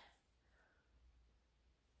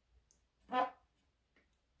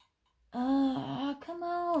 Come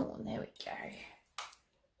on. There we go.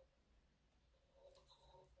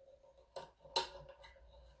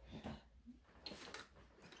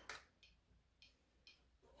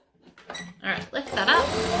 Alright, lift that up.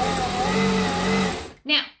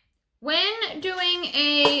 Now, when doing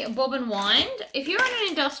a bobbin wind, if you're on an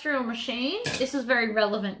industrial machine, this is very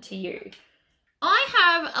relevant to you. I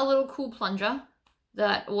have a little cool plunger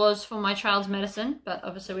that was for my child's medicine, but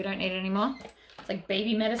obviously we don't need it anymore. It's like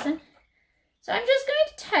baby medicine. So I'm just going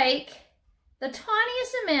to take the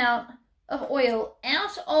tiniest amount of oil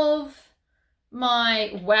out of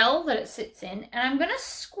my well that it sits in, and I'm going to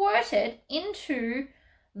squirt it into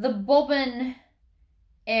the bobbin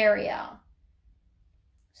area.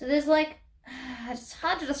 So there's like, it's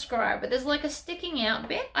hard to describe, but there's like a sticking out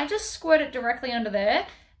bit. I just squirt it directly under there,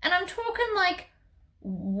 and I'm talking like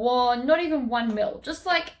not even 1 mil, just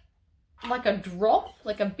like a drop,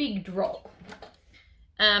 like a big drop.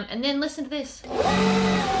 And then listen to this.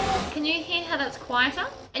 Can you hear how that's quieter?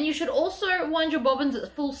 And you should also wind your bobbins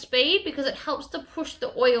at full speed because it helps to push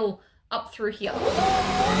the oil up through here.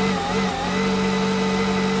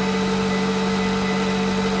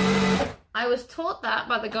 I was taught that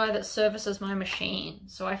by the guy that services my machine,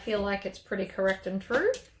 so I feel like it's pretty correct and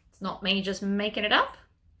true. It's not me just making it up.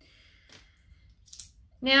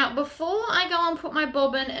 Now, before I go and put my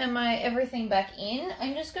bobbin and my everything back in,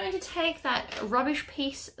 I'm just going to take that rubbish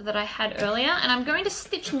piece that I had earlier and I'm going to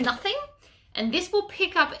stitch nothing, and this will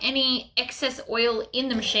pick up any excess oil in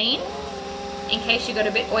the machine. In case you got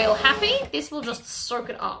a bit oil happy, this will just soak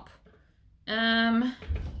it up. I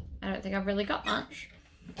don't think I've really got much.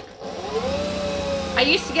 I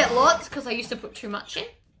used to get lots because I used to put too much in.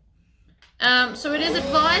 So it is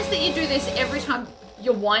advised that you do this every time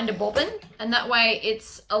you wind a bobbin, and that way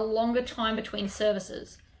it's a longer time between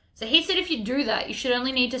services. So he said if you do that, you should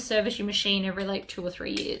only need to service your machine every like 2 or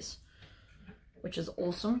 3 years, which is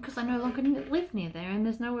awesome because I no longer live near there and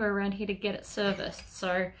there's nowhere around here to get it serviced.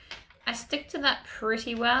 So I stick to that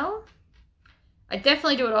pretty well. I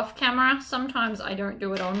definitely do it off camera. Sometimes I don't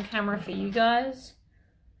do it on camera for you guys,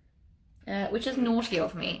 which is naughty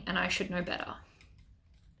of me and I should know better.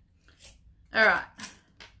 All right.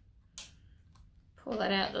 Pull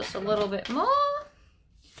that out just a little bit more.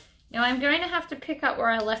 Now I'm going to have to pick up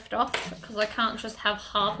where I left off because I can't just have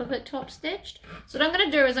half of it top stitched. So what I'm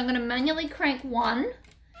going to do is I'm going to manually crank one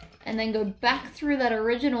and then go back through that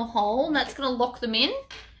original hole, and that's going to lock them in,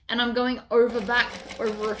 and I'm going back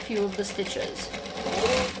over a few of the stitches.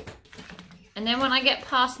 And then when I get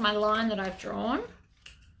past my line that I've drawn,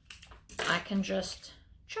 I can just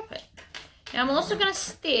chop it. Now I'm also going to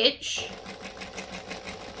stitch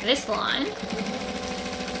this line.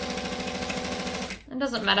 It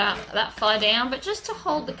doesn't matter that far down, but just to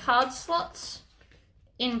hold the card slots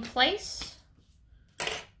in place.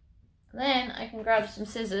 Then I can grab some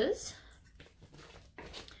scissors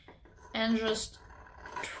and just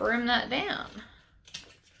trim that down.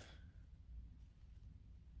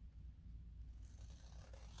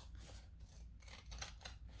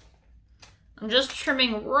 I'm just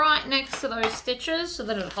trimming right next to those stitches so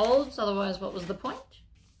that it holds, otherwise what was the point?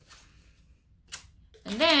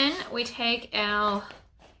 And then we take our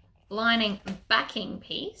lining backing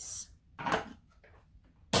piece and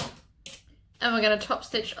we're going to top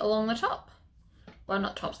stitch along the top. Well,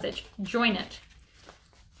 not top stitch, join it,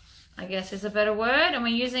 I guess is a better word. And we're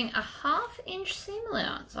using a 1/2 inch seam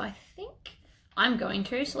allowance. I think I'm going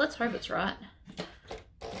to, so let's hope it's right.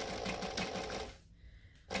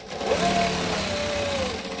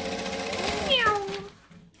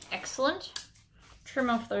 Excellent. Trim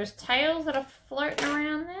off those tails that are floating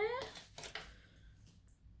around there.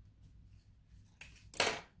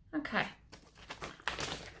 Okay.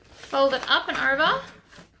 Fold it up and over,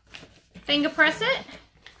 finger press it,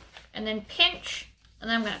 and then pinch, and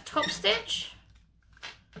then I'm going to top stitch.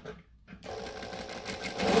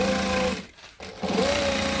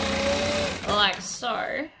 Like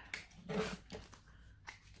so.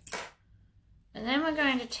 And then we're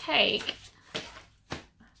going to take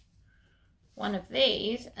one of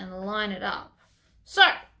these and line it up. So,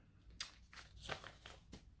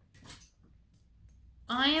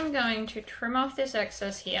 I am going to trim off this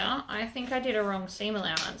excess here. I think I did a wrong seam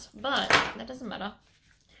allowance, but that doesn't matter.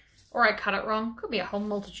 Or I cut it wrong. Could be a whole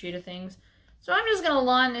multitude of things. So I'm just going to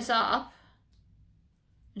line this up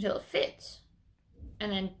until it fits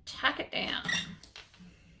and then tack it down.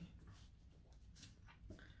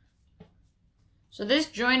 So this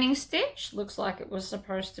joining stitch looks like it was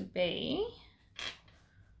supposed to be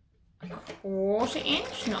a 1/4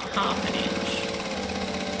 inch, not 1/2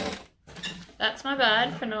 inch. That's my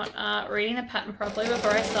bad for not reading the pattern properly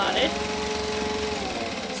before I started.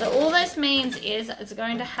 So all this means is it's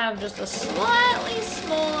going to have just a slightly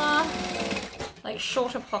smaller, like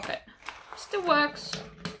shorter pocket. Still works,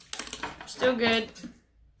 still good.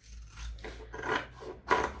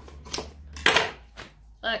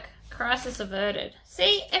 Look, crisis averted.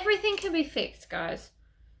 See, everything can be fixed, guys.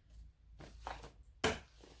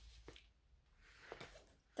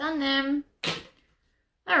 Done them.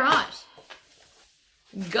 All right.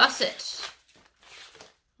 Gusset.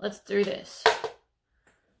 Let's do this.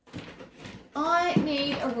 I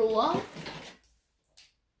need a ruler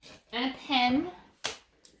and a pen,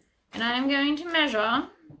 and I am going to measure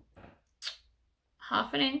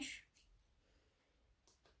 1/2 inch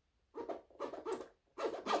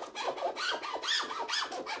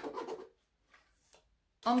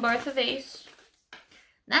on both of these.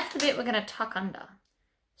 That's the bit we're going to tuck under.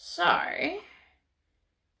 So,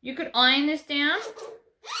 you could iron this down.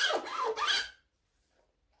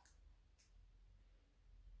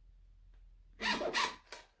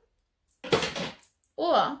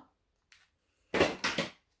 Or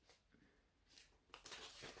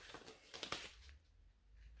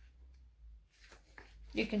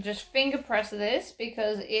you can just finger press this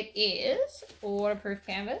because it is waterproof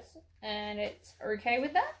canvas and it's okay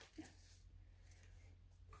with that.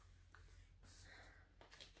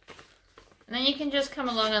 And then you can just come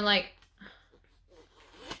along and like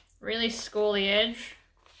really score the edge.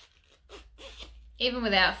 Even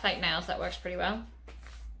without fake nails, that works pretty well.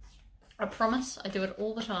 I promise, I do it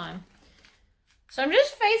all the time. So I'm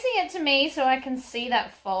just facing it to me so I can see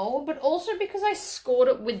that fold, but also because I scored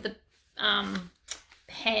it with the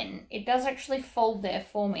pen, it does actually fold there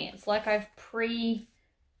for me. It's like it's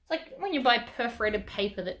like when you buy perforated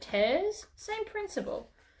paper that tears, same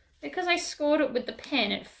principle. Because I scored it with the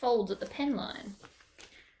pen, it folds at the pen line.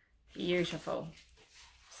 Beautiful.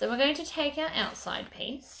 So we're going to take our outside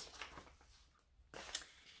piece.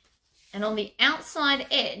 And on the outside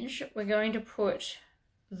edge, we're going to put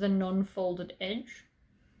the non-folded edge.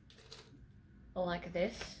 Like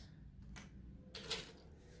this.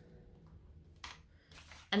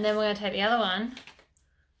 And then we're going to take the other one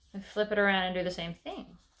and flip it around and do the same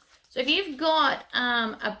thing. So if you've got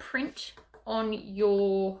a print on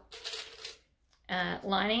your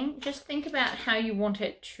lining, just think about how you want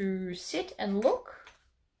it to sit and look.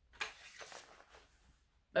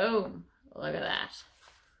 Boom, look at that.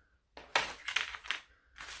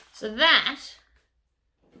 So that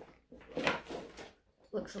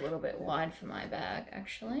looks a little bit wide for my bag,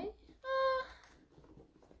 actually.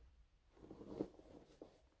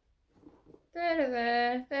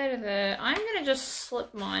 There. I'm going to just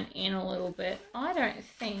slip mine in a little bit. I don't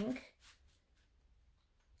think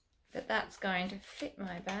that that's going to fit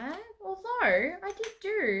my bag, although I did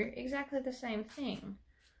do exactly the same thing.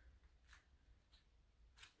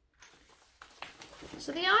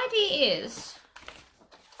 So the idea is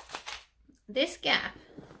this gap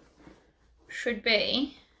should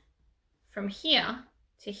be from here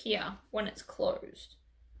to here when it's closed,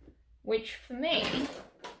 which for me,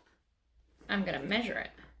 I'm going to measure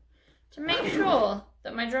it to make sure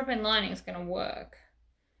that my drop-in lining is going to work.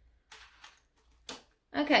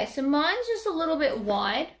 Okay, so mine's just a little bit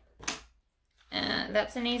wide.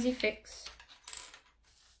 That's an easy fix.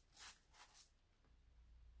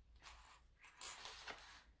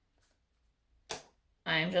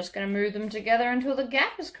 I'm just going to move them together until the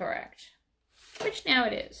gap is correct, which now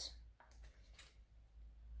it is.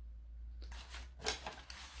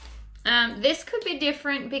 This could be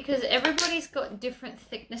different because everybody's got different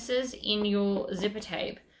thicknesses in your zipper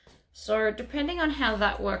tape. So depending on how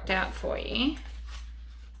that worked out for you,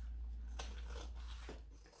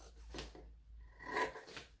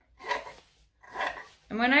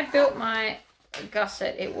 and when I built my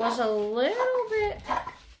gusset, it was a little bit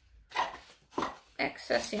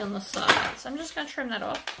excessy on the side, so I'm just going to trim that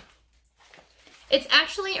off. It's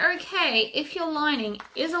actually okay if your lining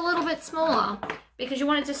is a little bit smaller because you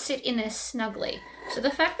want it to sit in there snugly. So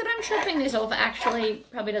the fact that I'm chopping this off actually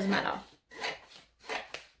probably doesn't matter.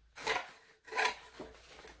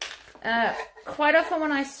 Quite often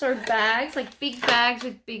when I sew bags, like big bags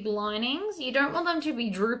with big linings, you don't want them to be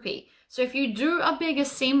droopy. So if you do a bigger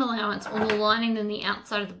seam allowance on the lining than the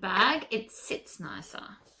outside of the bag, it sits nicer.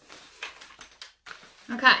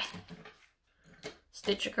 Okay.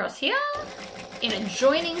 Stitch across here in a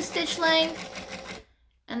joining stitch length,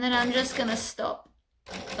 and then I'm just going to stop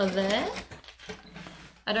there.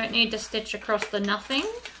 I don't need to stitch across the nothing,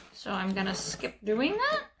 so I'm going to skip doing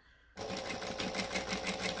that.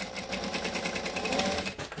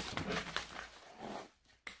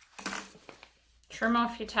 Trim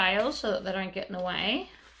off your tails so that they don't get in the way.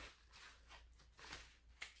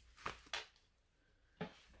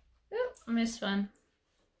 Oh, I missed one.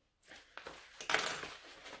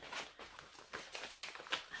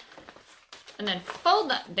 And then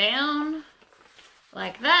fold that down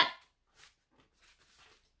like that.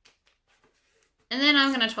 And then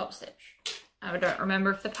I'm going to top stitch. I don't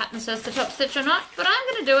remember if the pattern says to top stitch or not, but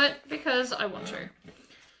I'm going to do it because I want to.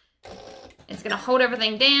 It's going to hold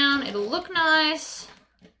everything down. It'll look nice.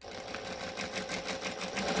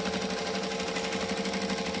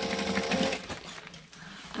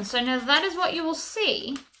 And so now that is what you will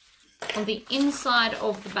see on the inside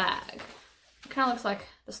of the bag. It kind of looks like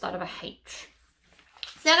the start of a H.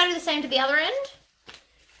 So now I'm going to do the same to the other end.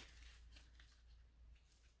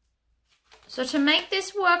 So to make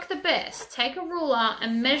this work the best, take a ruler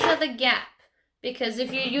and measure the gap, because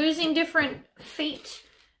if you're using different feet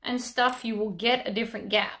and stuff, you will get a different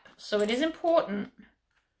gap. So it is important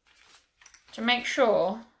to make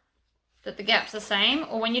sure that the gap's the same,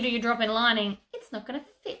 or when you do your drop-in lining, it's not going to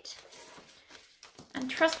fit. And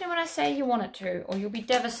trust me when I say you want it to, or you'll be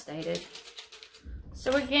devastated.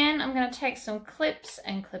 So again, I'm going to take some clips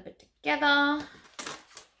and clip it together,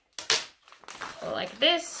 like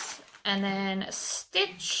this, and then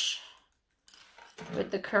stitch with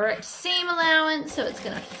the correct seam allowance so it's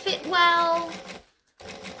going to fit well.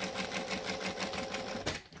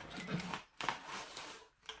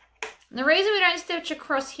 And the reason we don't stitch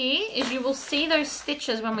across here is you will see those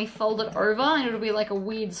stitches when we fold it over and it'll be like a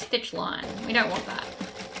weird stitch line. We don't want that.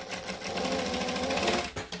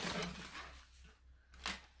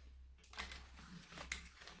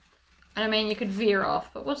 And I mean, you could veer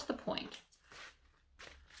off, but what's the point?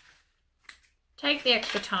 Take the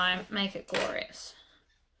extra time, make it glorious.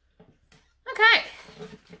 Okay,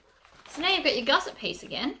 so now you've got your gusset piece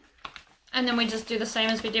again, and then we just do the same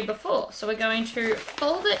as we did before. So we're going to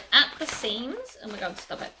fold it at the seams. Oh my God,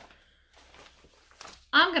 stop it.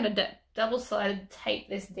 I'm going to double-sided tape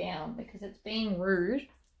this down because it's being rude.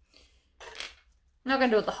 I'm not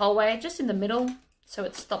going to do it the whole way, just in the middle so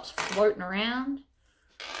it stops floating around.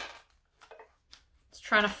 It's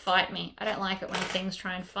trying to fight me. I don't like it when things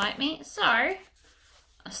try and fight me, so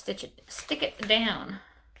I'll stick it down.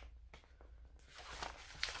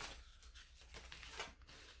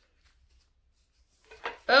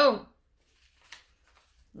 Boom.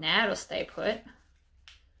 Now it'll stay put.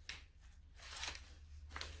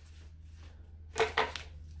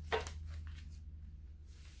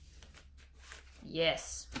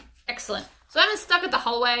 Yes. Excellent. So I haven't stuck it the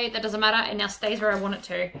whole way. That doesn't matter. It now stays where I want it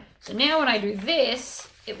to. So now when I do this,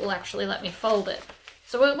 it will actually let me fold it.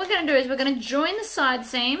 So what we're going to do is we're going to join the side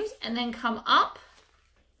seams and then come up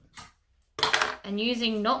and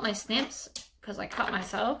using not my snips because I cut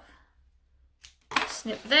myself.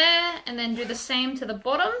 Snip there and then do the same to the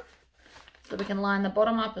bottom so we can line the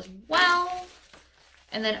bottom up as well.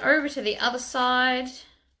 And then over to the other side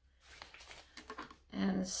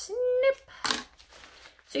and snip.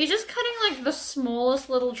 So you're just cutting like the smallest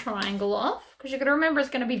little triangle off because you've got to remember it's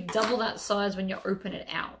going to be double that size when you open it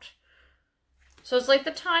out. So it's like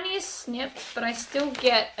the tiniest snip, but I still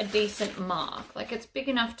get a decent mark. Like it's big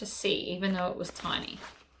enough to see, even though it was tiny.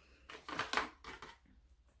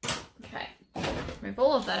 move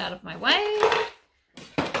all of that out of my way.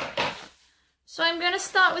 So I'm going to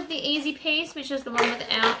start with the easy piece, which is the one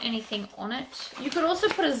without anything on it. You could also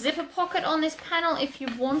put a zipper pocket on this panel if you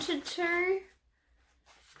wanted to.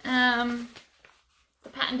 The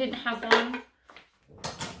pattern didn't have one.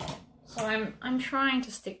 So I'm trying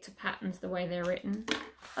to stick to patterns the way they're written.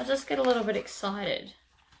 I just get a little bit excited.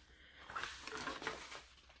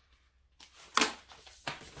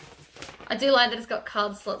 I do like that it's got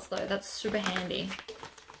card slots though, that's super handy.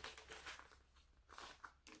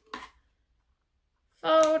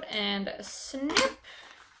 Fold and snip.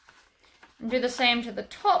 And do the same to the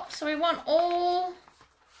top. So we want all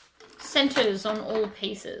centers on all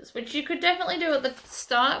pieces, which you could definitely do at the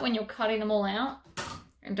start when you're cutting them all out.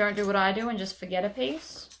 And don't do what I do and just forget a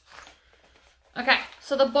piece. Okay,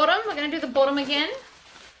 so the bottom, we're going to do the bottom again.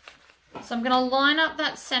 So I'm going to line up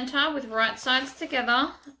that center with right sides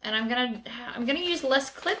together, and I'm going to use less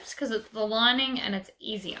clips because it's the lining and it's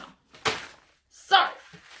easier. So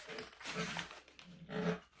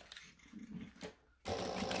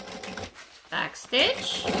back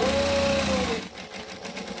stitch.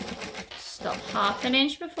 Stop half an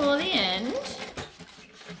inch before the end.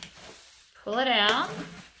 Pull it out.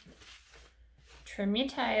 Trim your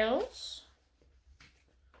tails.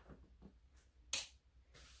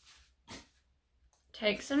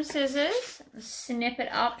 Take some scissors, snip it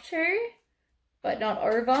up to, but not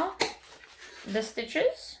over the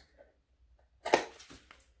stitches.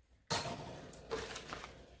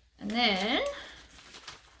 And then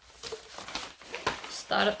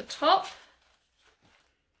start at the top,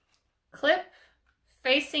 clip,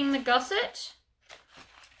 facing the gusset.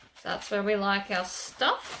 That's where we like our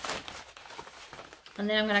stuff. And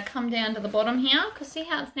then I'm going to come down to the bottom here, because see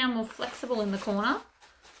how it's now more flexible in the corner?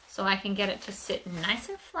 So I can get it to sit nice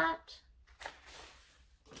and flat.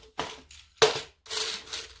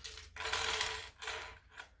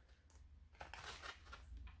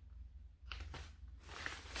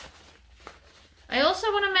 I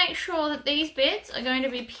also want to make sure that these bits are going to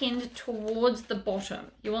be pinned towards the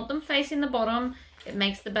bottom. You want them facing the bottom. It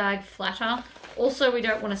makes the bag flatter. Also, we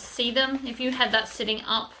don't want to see them. If you had that sitting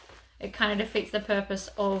up, it kind of defeats the purpose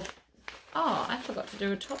of... Oh, I forgot to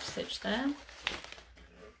do a top stitch there.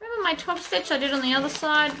 Remember my top stitch I did on the other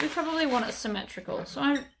side? We probably want it symmetrical, so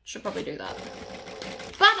I should probably do that.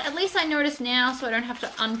 But at least I notice now, so I don't have to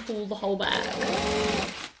unpull the whole bag.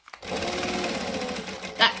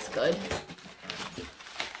 That's good.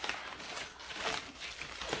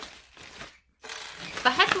 If I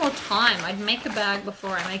had more time, I'd make a bag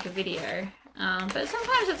before I make a video. But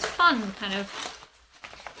sometimes it's fun, kind of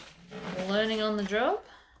learning on the job.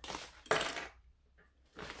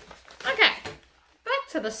 Okay, back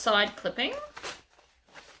to the side clipping.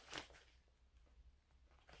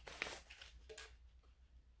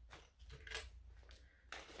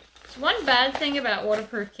 So one bad thing about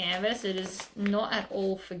waterproof canvas, it is not at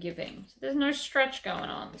all forgiving. So there's no stretch going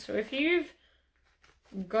on. So if you've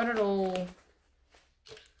got it all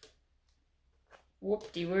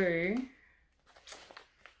whoop-de-woo,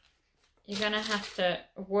 you're going to have to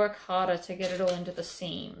work harder to get it all into the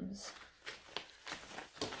seams.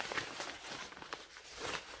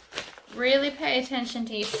 Really pay attention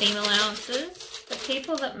to your seam allowances. The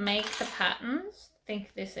people that make the patterns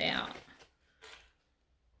think this out.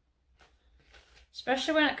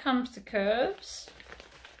 Especially when it comes to curves.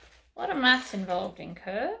 A lot of maths involved in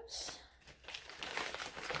curves.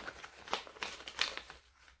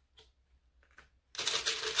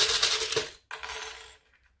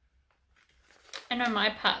 I know my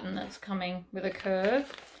pattern that's coming with a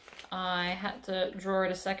curve, I had to draw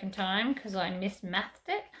it a second time because I mismathed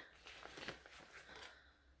it.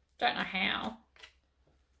 Don't know how.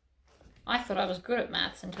 I thought I was good at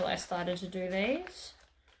maths until I started to do these.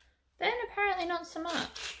 Then apparently not so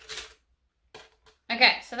much.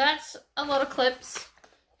 Okay, so that's a lot of clips,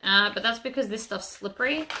 but that's because this stuff's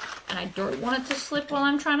slippery and I don't want it to slip while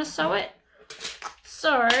I'm trying to sew it.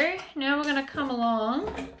 So now we're going to come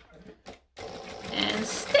along and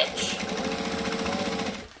stitch.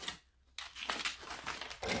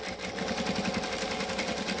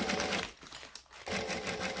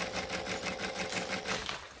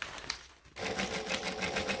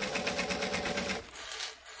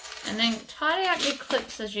 And then tidy up your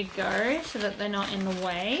clips as you go so that they're not in the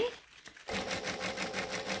way.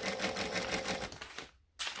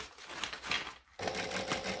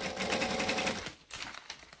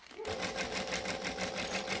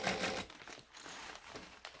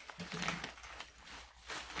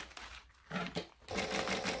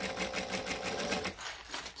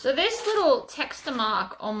 So So this little texture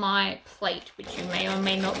mark on my plate, which you may or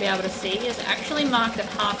may not be able to see, is actually marked at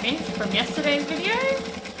 1/2 inch from yesterday's video.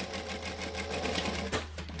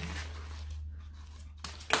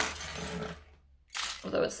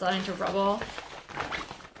 Although it's starting to rub off.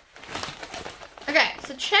 Okay,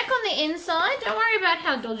 so check on the inside. Don't worry about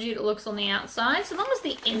how dodgy it looks on the outside. So long as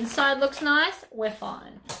the inside looks nice, we're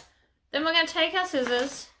fine. Then we're going to take our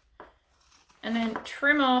scissors and then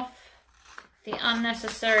trim off the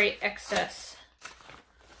unnecessary excess.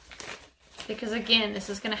 Because again, this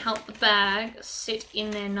is going to help the bag sit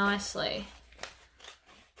in there nicely.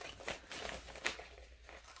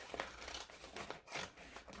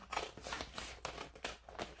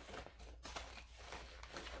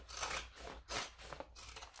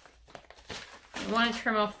 You want to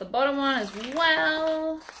trim off the bottom one as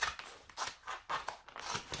well.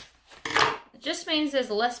 It just means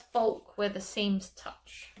there's less bulk where the seams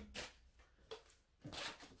touch.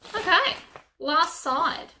 Okay, last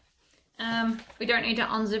side. We don't need to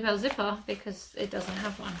unzip our zipper because it doesn't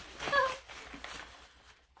have one.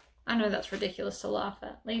 I know that's ridiculous to laugh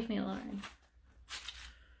at. Leave me alone.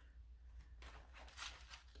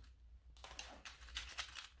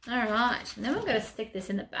 Alright, and then we're going to stick this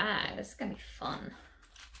in the bag. This is going to be fun.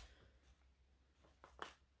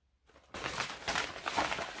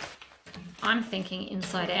 I'm thinking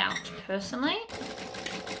inside out, personally.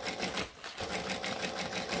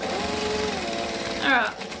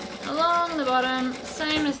 Alright, along the bottom,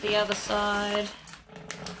 same as the other side.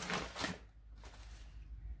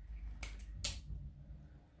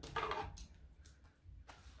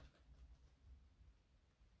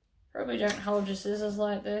 Probably don't hold your scissors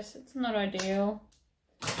like this. It's not ideal.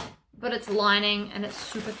 But it's lining and it's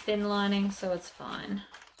super thin lining, so it's fine.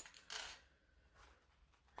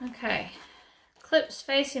 Okay. Clips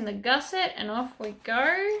facing the gusset and off we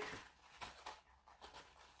go.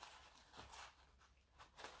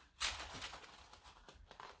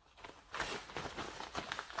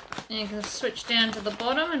 And you can switch down to the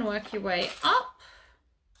bottom and work your way up.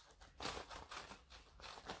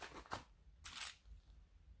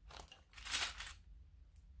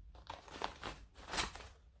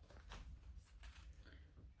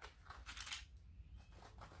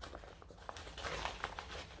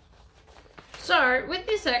 So, with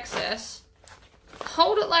this excess,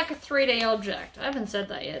 hold it like a 3D object. I haven't said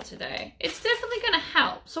that yet today. It's definitely going to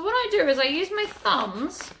help. So what I do is I use my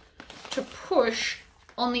thumbs to push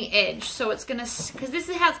on the edge. So it's going to, because this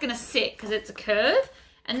is how it's going to sit, because it's a curve.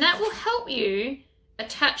 And that will help you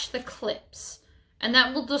attach the clips. And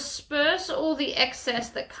that will disperse all the excess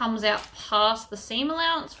that comes out past the seam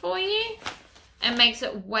allowance for you. And makes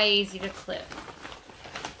it way easier to clip.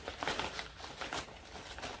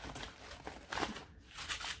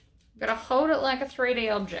 Gotta hold it like a 3D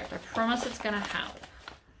object. I promise it's gonna help.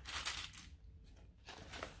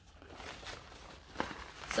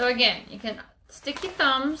 So again, you can stick your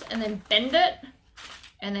thumbs and then bend it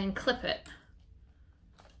and then clip it.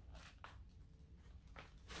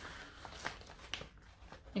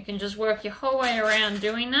 You can just work your whole way around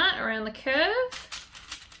doing that, around the curve.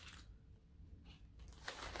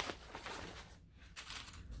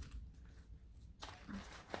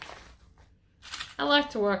 I like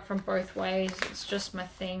to work from both ways. It's just my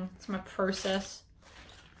thing. It's my process.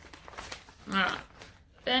 Alright.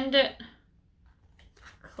 Bend it.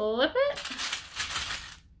 Clip it.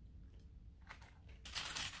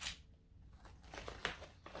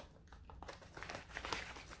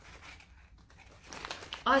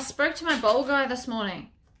 I spoke to my bowl guy this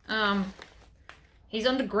morning. He's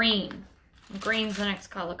on to green. Green's the next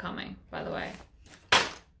color coming, by the way.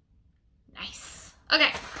 Nice.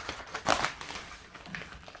 Okay.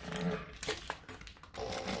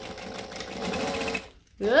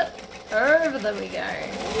 Over there we go.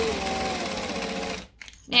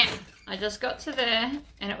 Now, I just got to there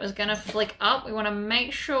and it was going to flick up. We want to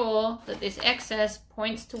make sure that this excess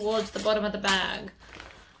points towards the bottom of the bag.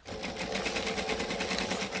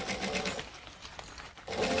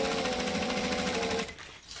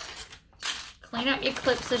 Clean up your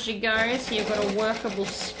clips as you go so you've got a workable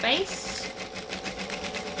space.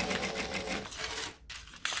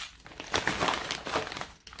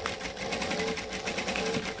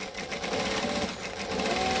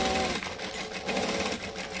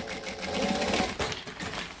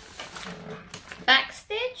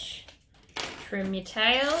 Trim your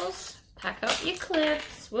tails, pack up your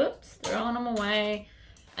clips, whoops, throwing them away.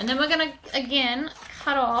 And then we're gonna, again,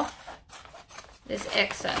 cut off this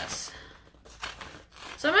excess.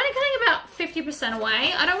 So I'm only cutting about 50%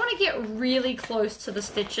 away. I don't wanna get really close to the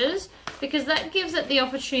stitches because that gives it the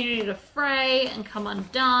opportunity to fray and come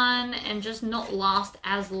undone and just not last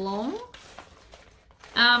as long.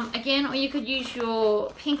 Again, or you could use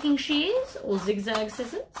your pinking shears or zigzag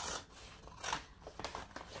scissors,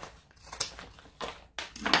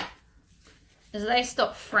 as they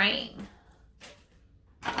stop fraying.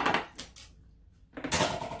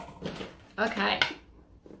 Okay,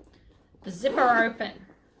 zipper open.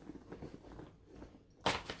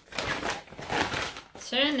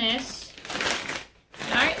 Turn this.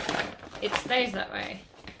 No, it stays that way.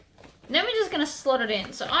 Then we're just going to slot it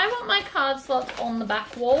in. So I want my card slots on the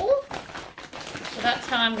back wall. So that's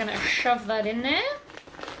how I'm going to shove that in there.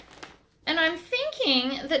 And I'm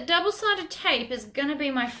thinking that double-sided tape is going to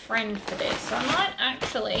be my friend for this. So I might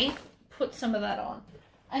actually put some of that on.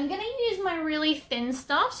 I'm going to use my really thin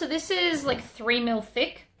stuff. So this is like 3 mil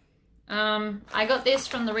thick. I got this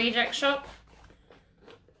from the reject shop.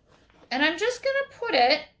 And I'm just going to put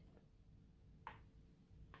it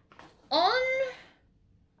on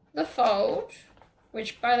the fold,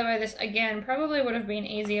 which, by the way, this again probably would have been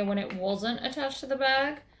easier when it wasn't attached to the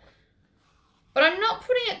bag. But I'm not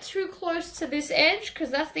putting it too close to this edge because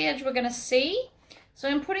that's the edge we're going to see. So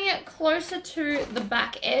I'm putting it closer to the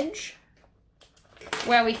back edge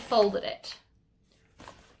where we folded it.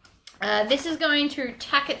 This is going to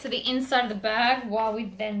tack it to the inside of the bag while we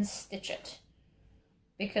then stitch it,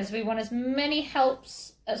 because we want as many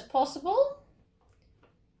helps as possible.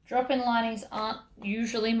 Drop-in linings aren't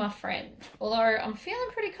usually my friend, although I'm feeling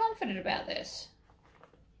pretty confident about this.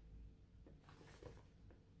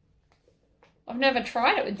 I've never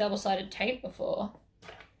tried it with double-sided tape before.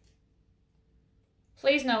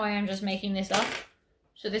 Please know I am just making this up,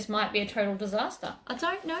 so this might be a total disaster. I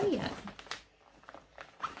don't know yet.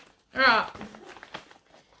 Alright.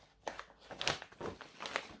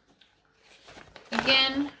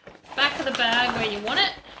 Again, back of the bag where you want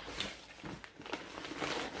it.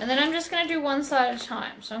 And then I'm just going to do one side at a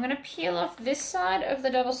time. So I'm going to peel off this side of the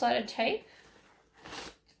double-sided tape.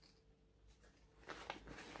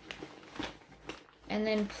 And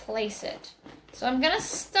then place it. So I'm going to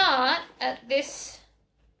start at this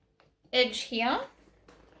edge here,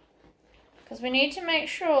 because we need to make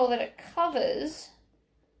sure that it covers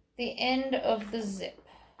the end of the zip.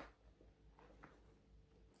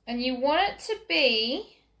 And you want it to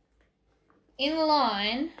be in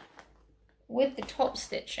line with the top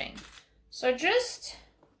stitching. So just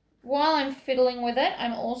while I'm fiddling with it,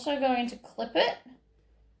 I'm also going to clip it.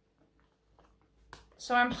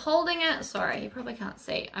 So I'm holding it, sorry, you probably can't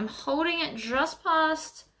see. I'm holding it just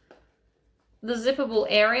past the zippable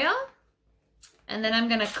area, and then I'm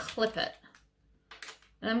going to clip it.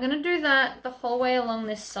 And I'm going to do that the whole way along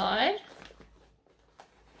this side.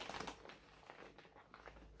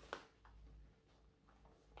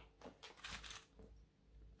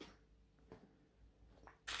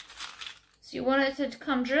 So you want it to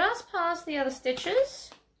come just past the other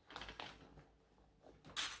stitches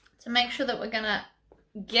to make sure that we're going to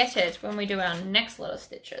get it when we do our next lot of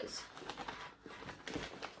stitches.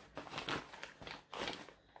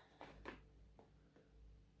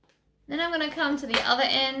 Then I'm going to come to the other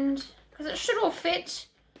end, because it should all fit.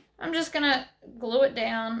 I'm just going to glue it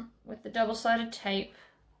down with the double-sided tape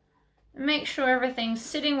and make sure everything's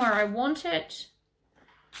sitting where I want it.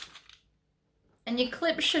 And your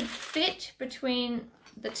clip should fit between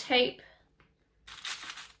the tape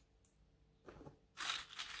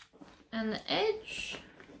and the edge.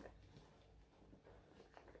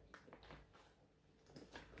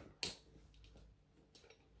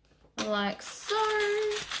 Like so.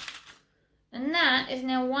 And that is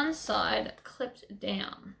now one side clipped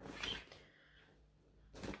down.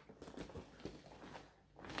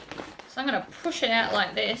 So I'm going to push it out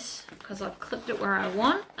like this because I've clipped it where I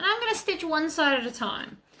want. And I'm going to stitch one side at a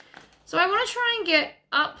time. So I want to try and get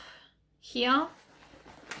up here.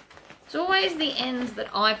 It's always the ends that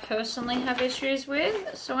I personally have issues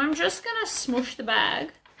with. So I'm just going to smoosh the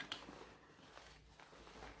bag.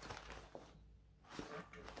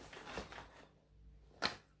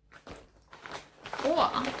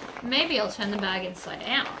 Or maybe I'll turn the bag inside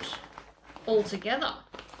out altogether.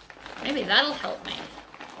 Maybe that'll help me.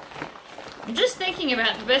 I'm just thinking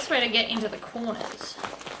about the best way to get into the corners.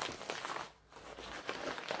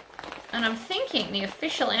 And I'm thinking the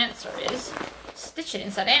official answer is stitch it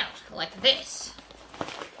inside out, like this.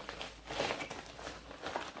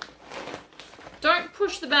 Don't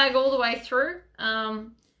push the bag all the way through,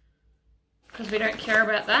 because we don't care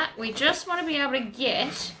about that. We just want to be able to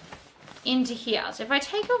get into here. So if I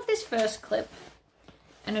take off this first clip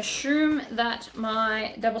and assume that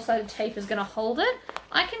my double-sided tape is going to hold it,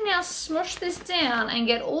 I can now smush this down and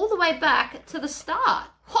get all the way back to the start.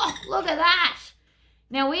 Oh, look at that.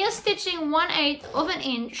 Now we are stitching 1/8 of an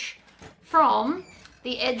inch from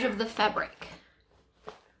the edge of the fabric.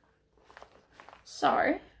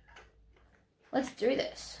 So let's do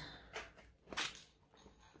this.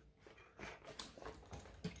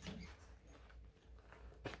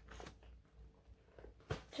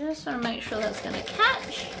 Just want to make sure that's going to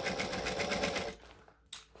catch.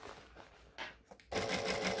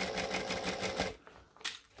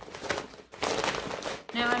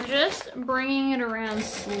 Now I'm just bringing it around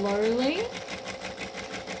slowly,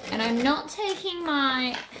 and I'm not taking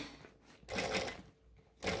my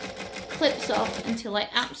clips off until I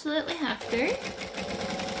absolutely have to.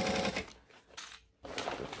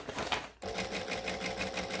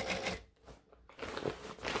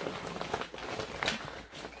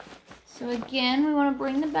 So again, we want to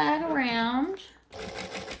bring the bag around.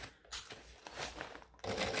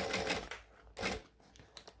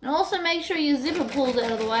 And also make sure your zipper pulls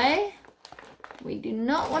out of the way. We do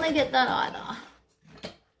not want to get that either.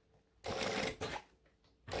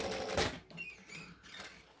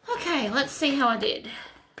 Okay, let's see how I did.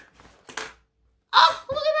 Oh,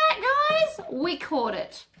 look at that, guys! We caught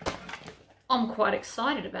it. I'm quite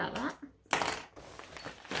excited about that.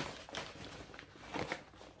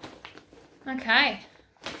 Okay,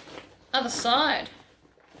 other side.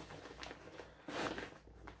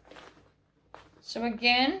 So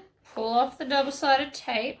again, pull off the double-sided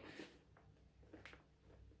tape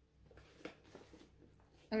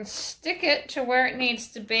and stick it to where it needs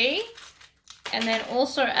to be, and then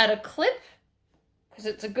also add a clip because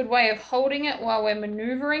it's a good way of holding it while we're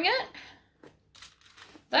maneuvering it.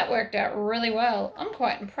 That worked out really well. I'm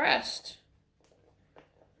quite impressed.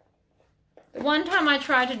 The one time I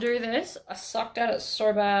tried to do this, I sucked at it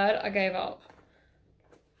so bad, I gave up.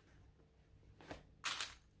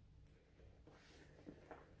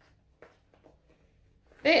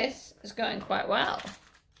 This is going quite well.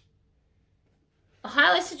 I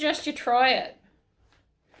highly suggest you try it.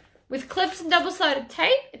 With clips and double-sided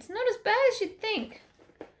tape, it's not as bad as you'd think.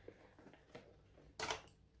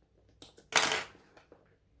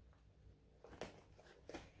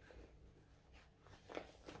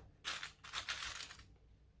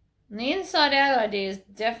 And the inside out ideas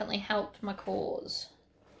definitely helped my cause.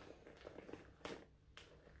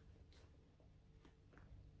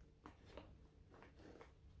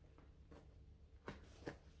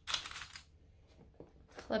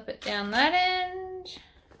 Clip it down that end.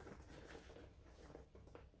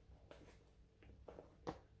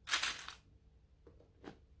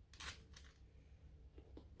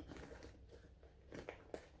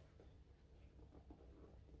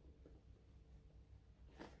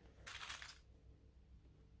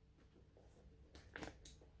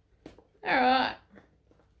 All right,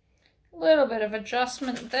 a little bit of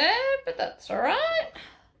adjustment there, but that's all right.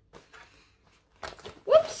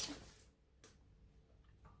 Whoops.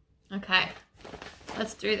 Okay,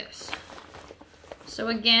 let's do this. So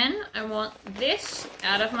again, I want this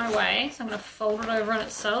out of my way, so I'm going to fold it over on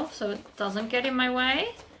itself so it doesn't get in my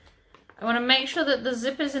way. I want to make sure that the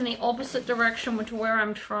zip is in the opposite direction to where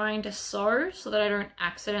I'm trying to sew so that I don't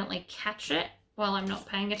accidentally catch it while I'm not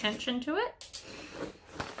paying attention to it.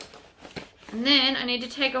 And then I need to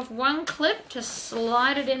take off one clip to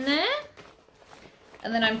slide it in there.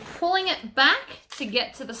 And then I'm pulling it back to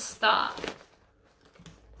get to the start.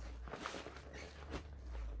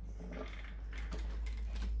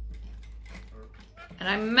 And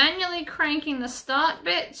I'm manually cranking the start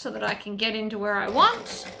bit so that I can get into where I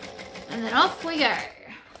want. And then off we go.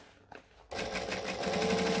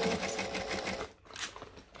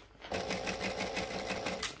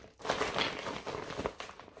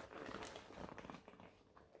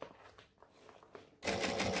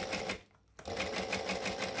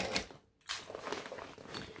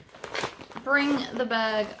 Bring the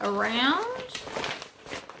bag around.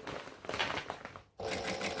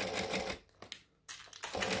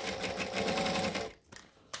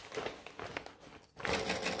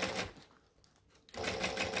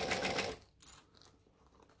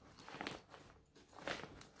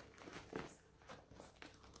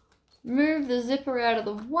 Move the zipper out of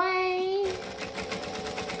the way.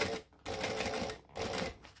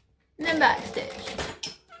 And then backstitch.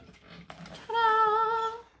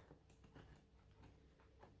 Ta-da!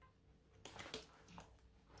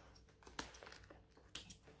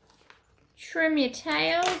 Trim your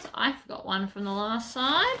tails. I forgot one from the last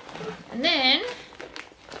side. And then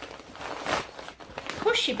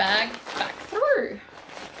push your bag back through.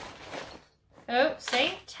 Oh,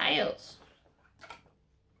 see? Tails.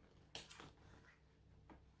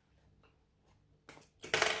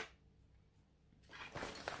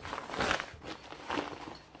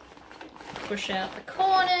 push out the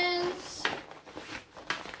corners.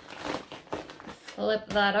 Flip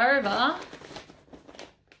that over.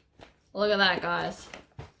 Look at that, guys.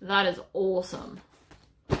 That is awesome.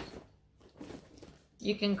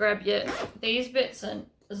 You can grab these bits and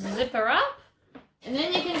zip her up. And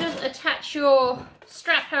then you can just attach your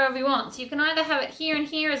strap however you want. So you can either have it here and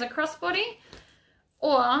here as a crossbody,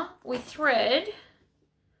 or we thread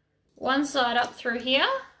one side up through here.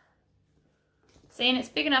 See, and it's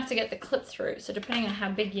big enough to get the clip through. So depending on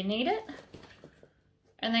how big you need it.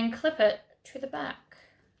 And then clip it to the back.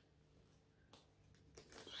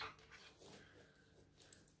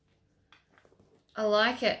 I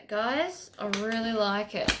like it, guys. I really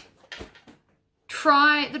like it.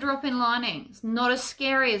 Try the drop-in lining. It's not as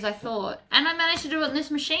scary as I thought. And I managed to do it on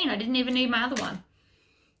this machine. I didn't even need my other one.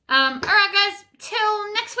 Alright guys,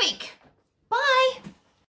 till next week. Bye!